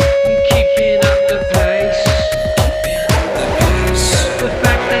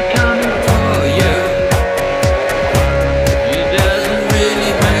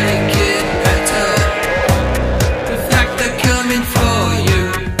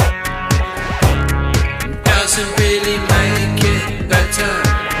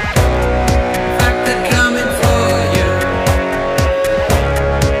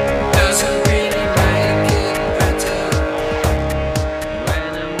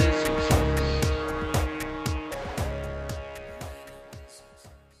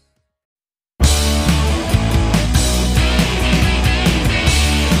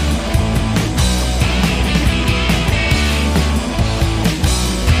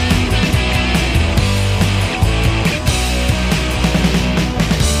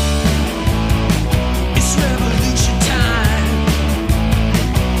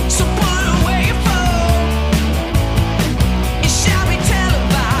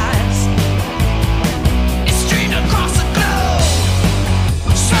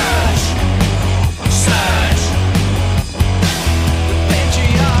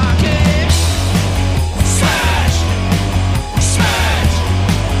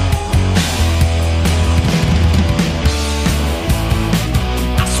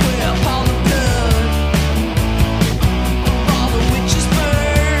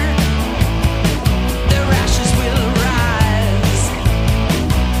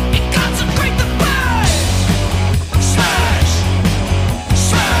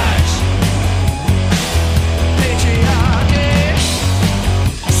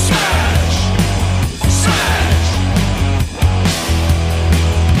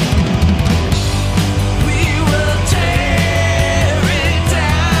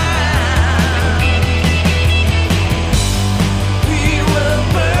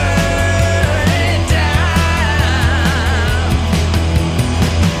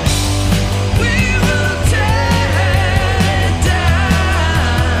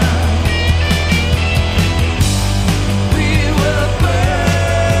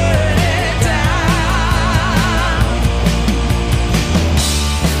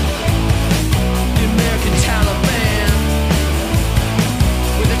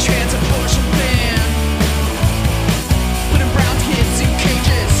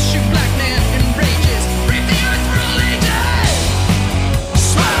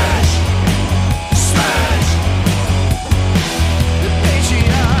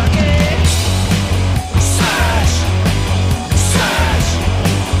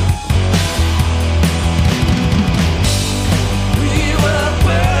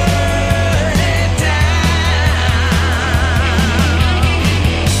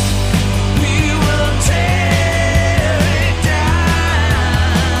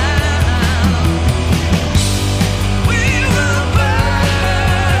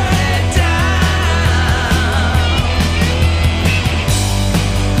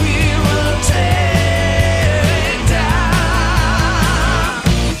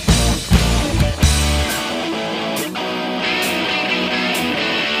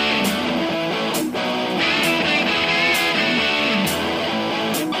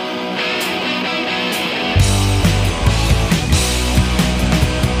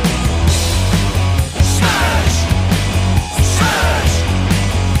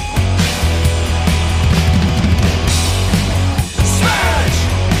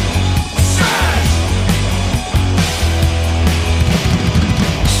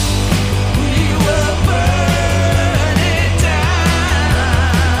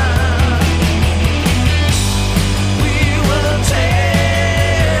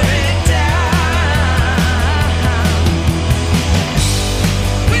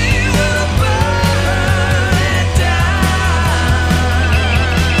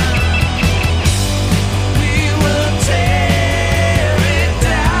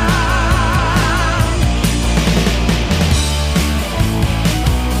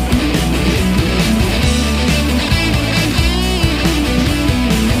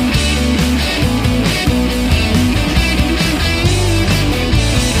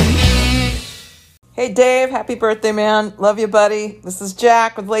 Hey, Dave. Happy birthday, man. Love you, buddy. This is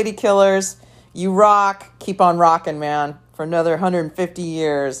Jack with Lady Killers. You rock. Keep on rocking, man, for another 150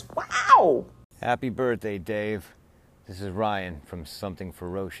 years. Wow! Happy birthday, Dave. This is Ryan from Something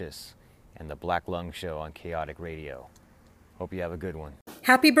Ferocious and the Black Lung Show on Chaotic Radio. Hope you have a good one.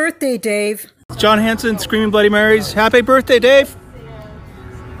 Happy birthday, Dave. John Hanson, Screaming Bloody Marys. Happy birthday, Dave.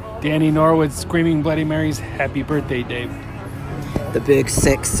 Danny Norwood, Screaming Bloody Marys. Happy birthday, Dave. The Big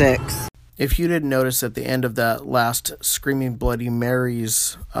 6-6. If you didn't notice at the end of that last Screaming Bloody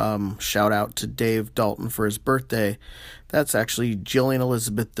Marys shout out to Dave Dalton for his birthday, that's actually Jillian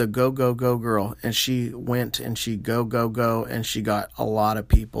Elizabeth, the Go Go Go girl, and she went and she go go go, and she got a lot of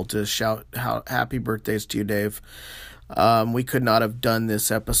people to shout happy birthdays to you, Dave. We could not have done this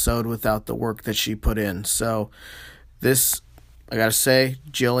episode without the work that she put in. So this, I gotta say,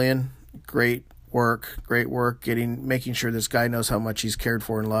 Jillian, great work, making sure this guy knows how much he's cared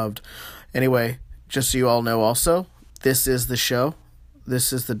for and loved. Anyway, just so you all know also, this is the show.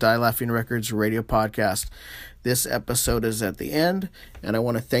 This is the Die Laughing Records radio podcast. This episode is at the end, and I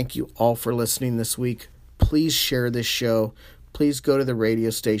want to thank you all for listening this week. Please share this show. Please go to the radio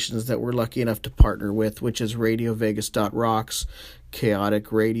stations that we're lucky enough to partner with, which is RadioVegas.rocks,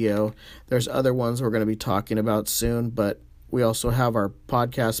 Chaotic Radio. There's other ones we're going to be talking about soon, but we also have our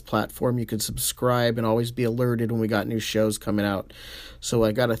podcast platform. You can subscribe and always be alerted when we got new shows coming out. So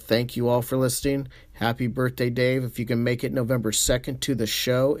I got to thank you all for listening. Happy birthday, Dave. If you can make it November 2nd to the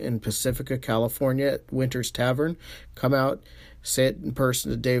show in Pacifica, California at Winter's Tavern, come out, say it in person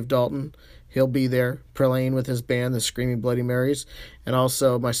to Dave Dalton. He'll be there playing with his band, the Screaming Bloody Marys. And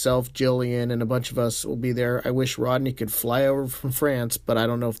also myself, Jillian, and a bunch of us will be there. I wish Rodney could fly over from France, but I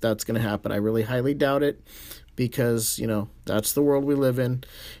don't know if that's going to happen. I really highly doubt it. Because, you know, that's the world we live in.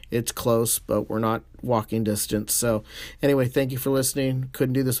 It's close, but we're not walking distance. So, anyway, thank you for listening.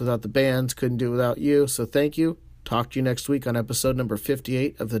 Couldn't do this without the bands. Couldn't do it without you. So, thank you. Talk to you next week on episode number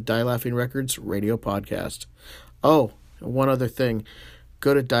 58 of the Die Laughing Records radio podcast. Oh, one other thing.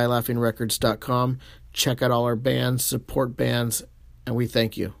 Go to dielaughingrecords.com. Check out all our bands, support bands, and we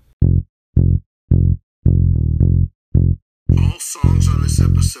thank you. All songs on this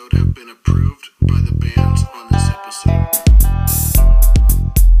episode have been approved by the bands on this episode.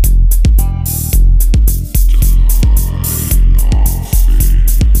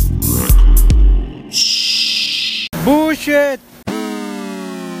 Bullshit!